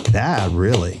not bad,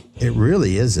 really. It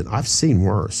really isn't. I've seen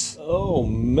worse. Oh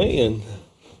man.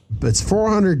 But it's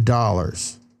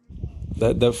 $400.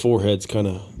 That forehead's kind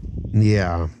of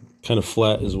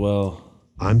flat as well.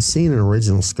 I'm seeing an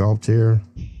original sculpt here.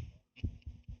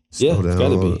 Yeah, it's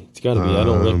gotta be. It's gotta be. I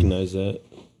don't recognize that.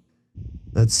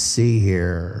 Let's see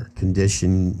here.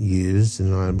 Condition used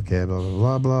and okay, blah blah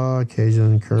blah blah.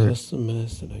 Occasion current. Custom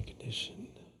mask and condition.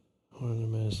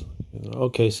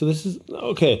 Okay, so this is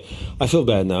okay. I feel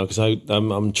bad now because I'm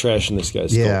trashing this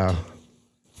guy's sculpt. Yeah.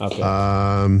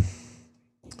 Okay.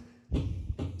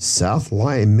 South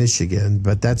Lyon, Michigan,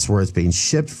 but that's where it's being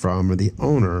shipped from, or the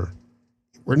owner.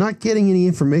 We're not getting any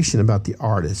information about the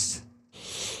artist.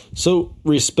 So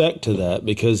respect to that,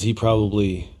 because he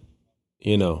probably,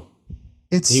 he would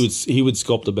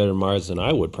sculpt a better Mars than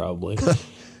I would probably.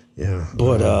 Yeah.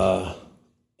 But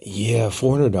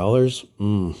 $400.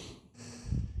 I'm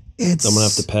gonna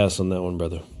have to pass on that one,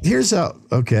 brother. Here's how.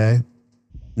 Okay,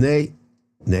 Nate,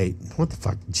 what the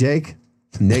fuck, Jake,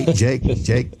 Nate.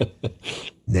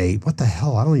 What the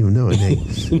hell? I don't even know it, Nate.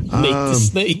 Nate the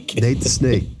Snake. Nate the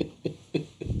Snake.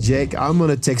 Jake, I'm going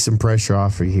to take some pressure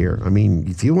off of you here. I mean,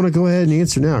 if you want to go ahead and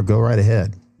answer now, go right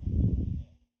ahead.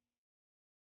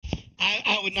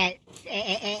 I would not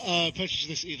purchase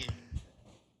this either.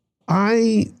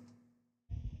 I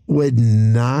would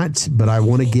not, but I would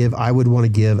want to give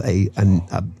in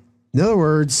other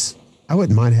words, I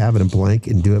wouldn't mind having a blank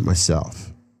and do it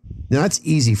myself. Now, that's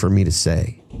easy for me to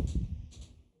say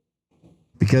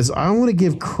because I want to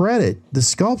give credit. The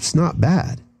sculpt's not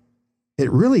bad.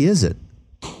 It really isn't.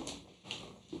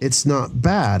 It's not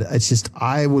bad. It's just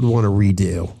I would want to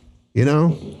redo,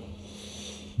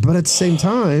 But at the same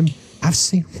time, I've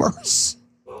seen worse.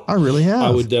 I really have.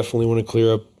 I would definitely want to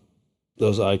clear up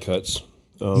those eye cuts.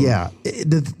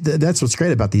 That's what's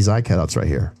great about these eye cutouts right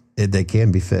here. They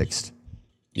can be fixed.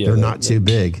 Yeah, they're not too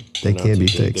big. They can be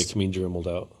fixed. They can be dremeled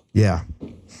out. Yeah.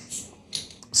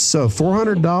 So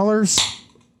 $400.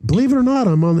 Believe it or not,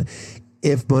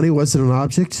 if money wasn't an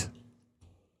object,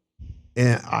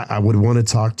 and I would want to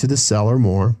talk to the seller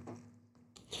more.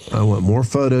 I want more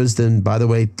photos than, by the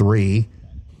way, 3.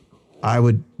 What I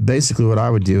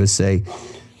would do is say,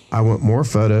 I want more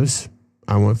photos.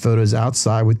 I want photos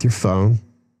outside with your phone.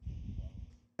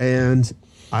 And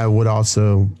I would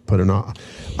also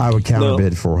I would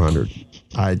counterbid 400.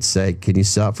 I'd say, can you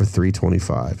sell it for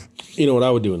 325? You know what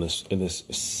I would do in this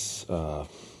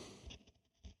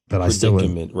but I still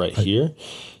predicament right here,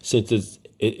 since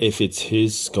if it's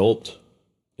his sculpt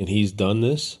and he's done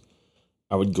this,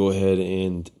 I would go ahead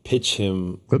and pitch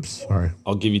him. Whoops, sorry.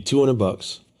 I'll give you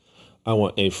 $200. I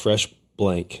want a fresh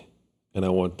blank, and I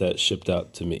want that shipped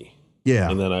out to me.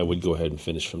 Yeah, and then I would go ahead and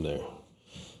finish from there.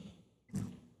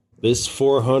 This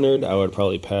 $400, I would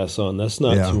probably pass on. That's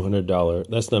not $200.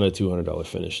 That's not a $200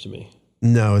 finish to me.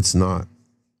 No, it's not.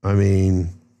 I mean,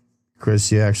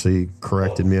 Chris, you actually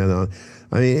corrected me on that.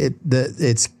 I mean, the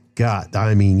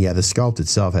sculpt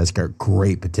itself has got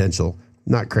great potential.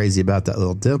 Not crazy about that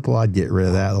little dimple. I'd get rid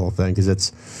of that little thing because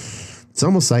it's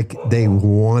almost like they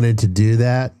wanted to do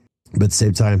that, but at the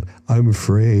same time, I'm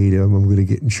afraid I'm going to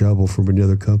get in trouble from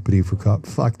another company for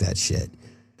fuck that shit.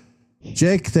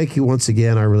 Jake, thank you once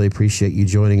again. I really appreciate you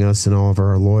joining us and all of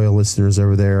our loyal listeners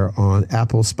over there on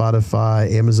Apple,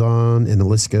 Spotify, Amazon, and the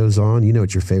list goes on. You know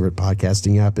what your favorite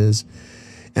podcasting app is.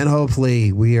 And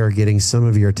hopefully we are getting some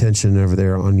of your attention over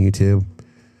there on YouTube.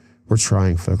 We're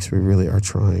trying, folks. We really are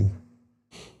trying.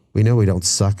 We know we don't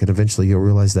suck, and eventually you'll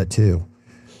realize that too.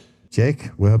 Jake,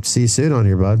 we hope to see you soon on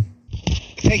here, bud.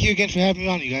 Thank you again for having me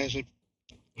on, you guys. It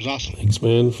was awesome. Thanks,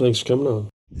 man. Thanks for coming on.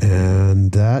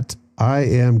 And that I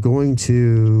am going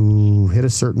to hit a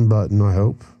certain button, I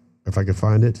hope, if I can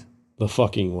find it. The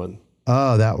fucking one.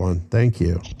 Oh, that one. Thank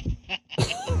you.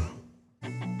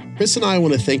 Chris and I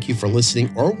want to thank you for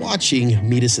listening or watching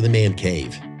Meet Us in the Man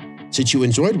Cave. Since you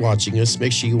enjoyed watching us,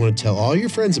 make sure you want to tell all your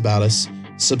friends about us,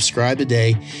 subscribe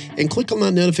today, and click on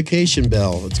that notification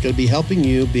bell. It's going to be helping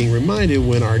you being reminded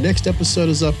when our next episode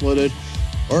is uploaded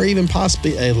or even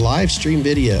possibly a live stream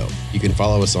video. You can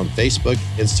follow us on Facebook,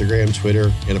 Instagram,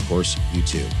 Twitter, and of course,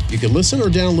 YouTube. You can listen or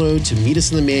download to Meet Us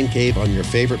in the Man Cave on your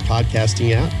favorite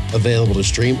podcasting app, available to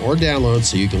stream or download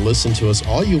so you can listen to us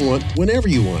all you want, whenever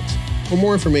you want. For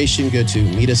more information, go to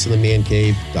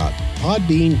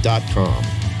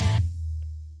meetusinthemancave.podbean.com.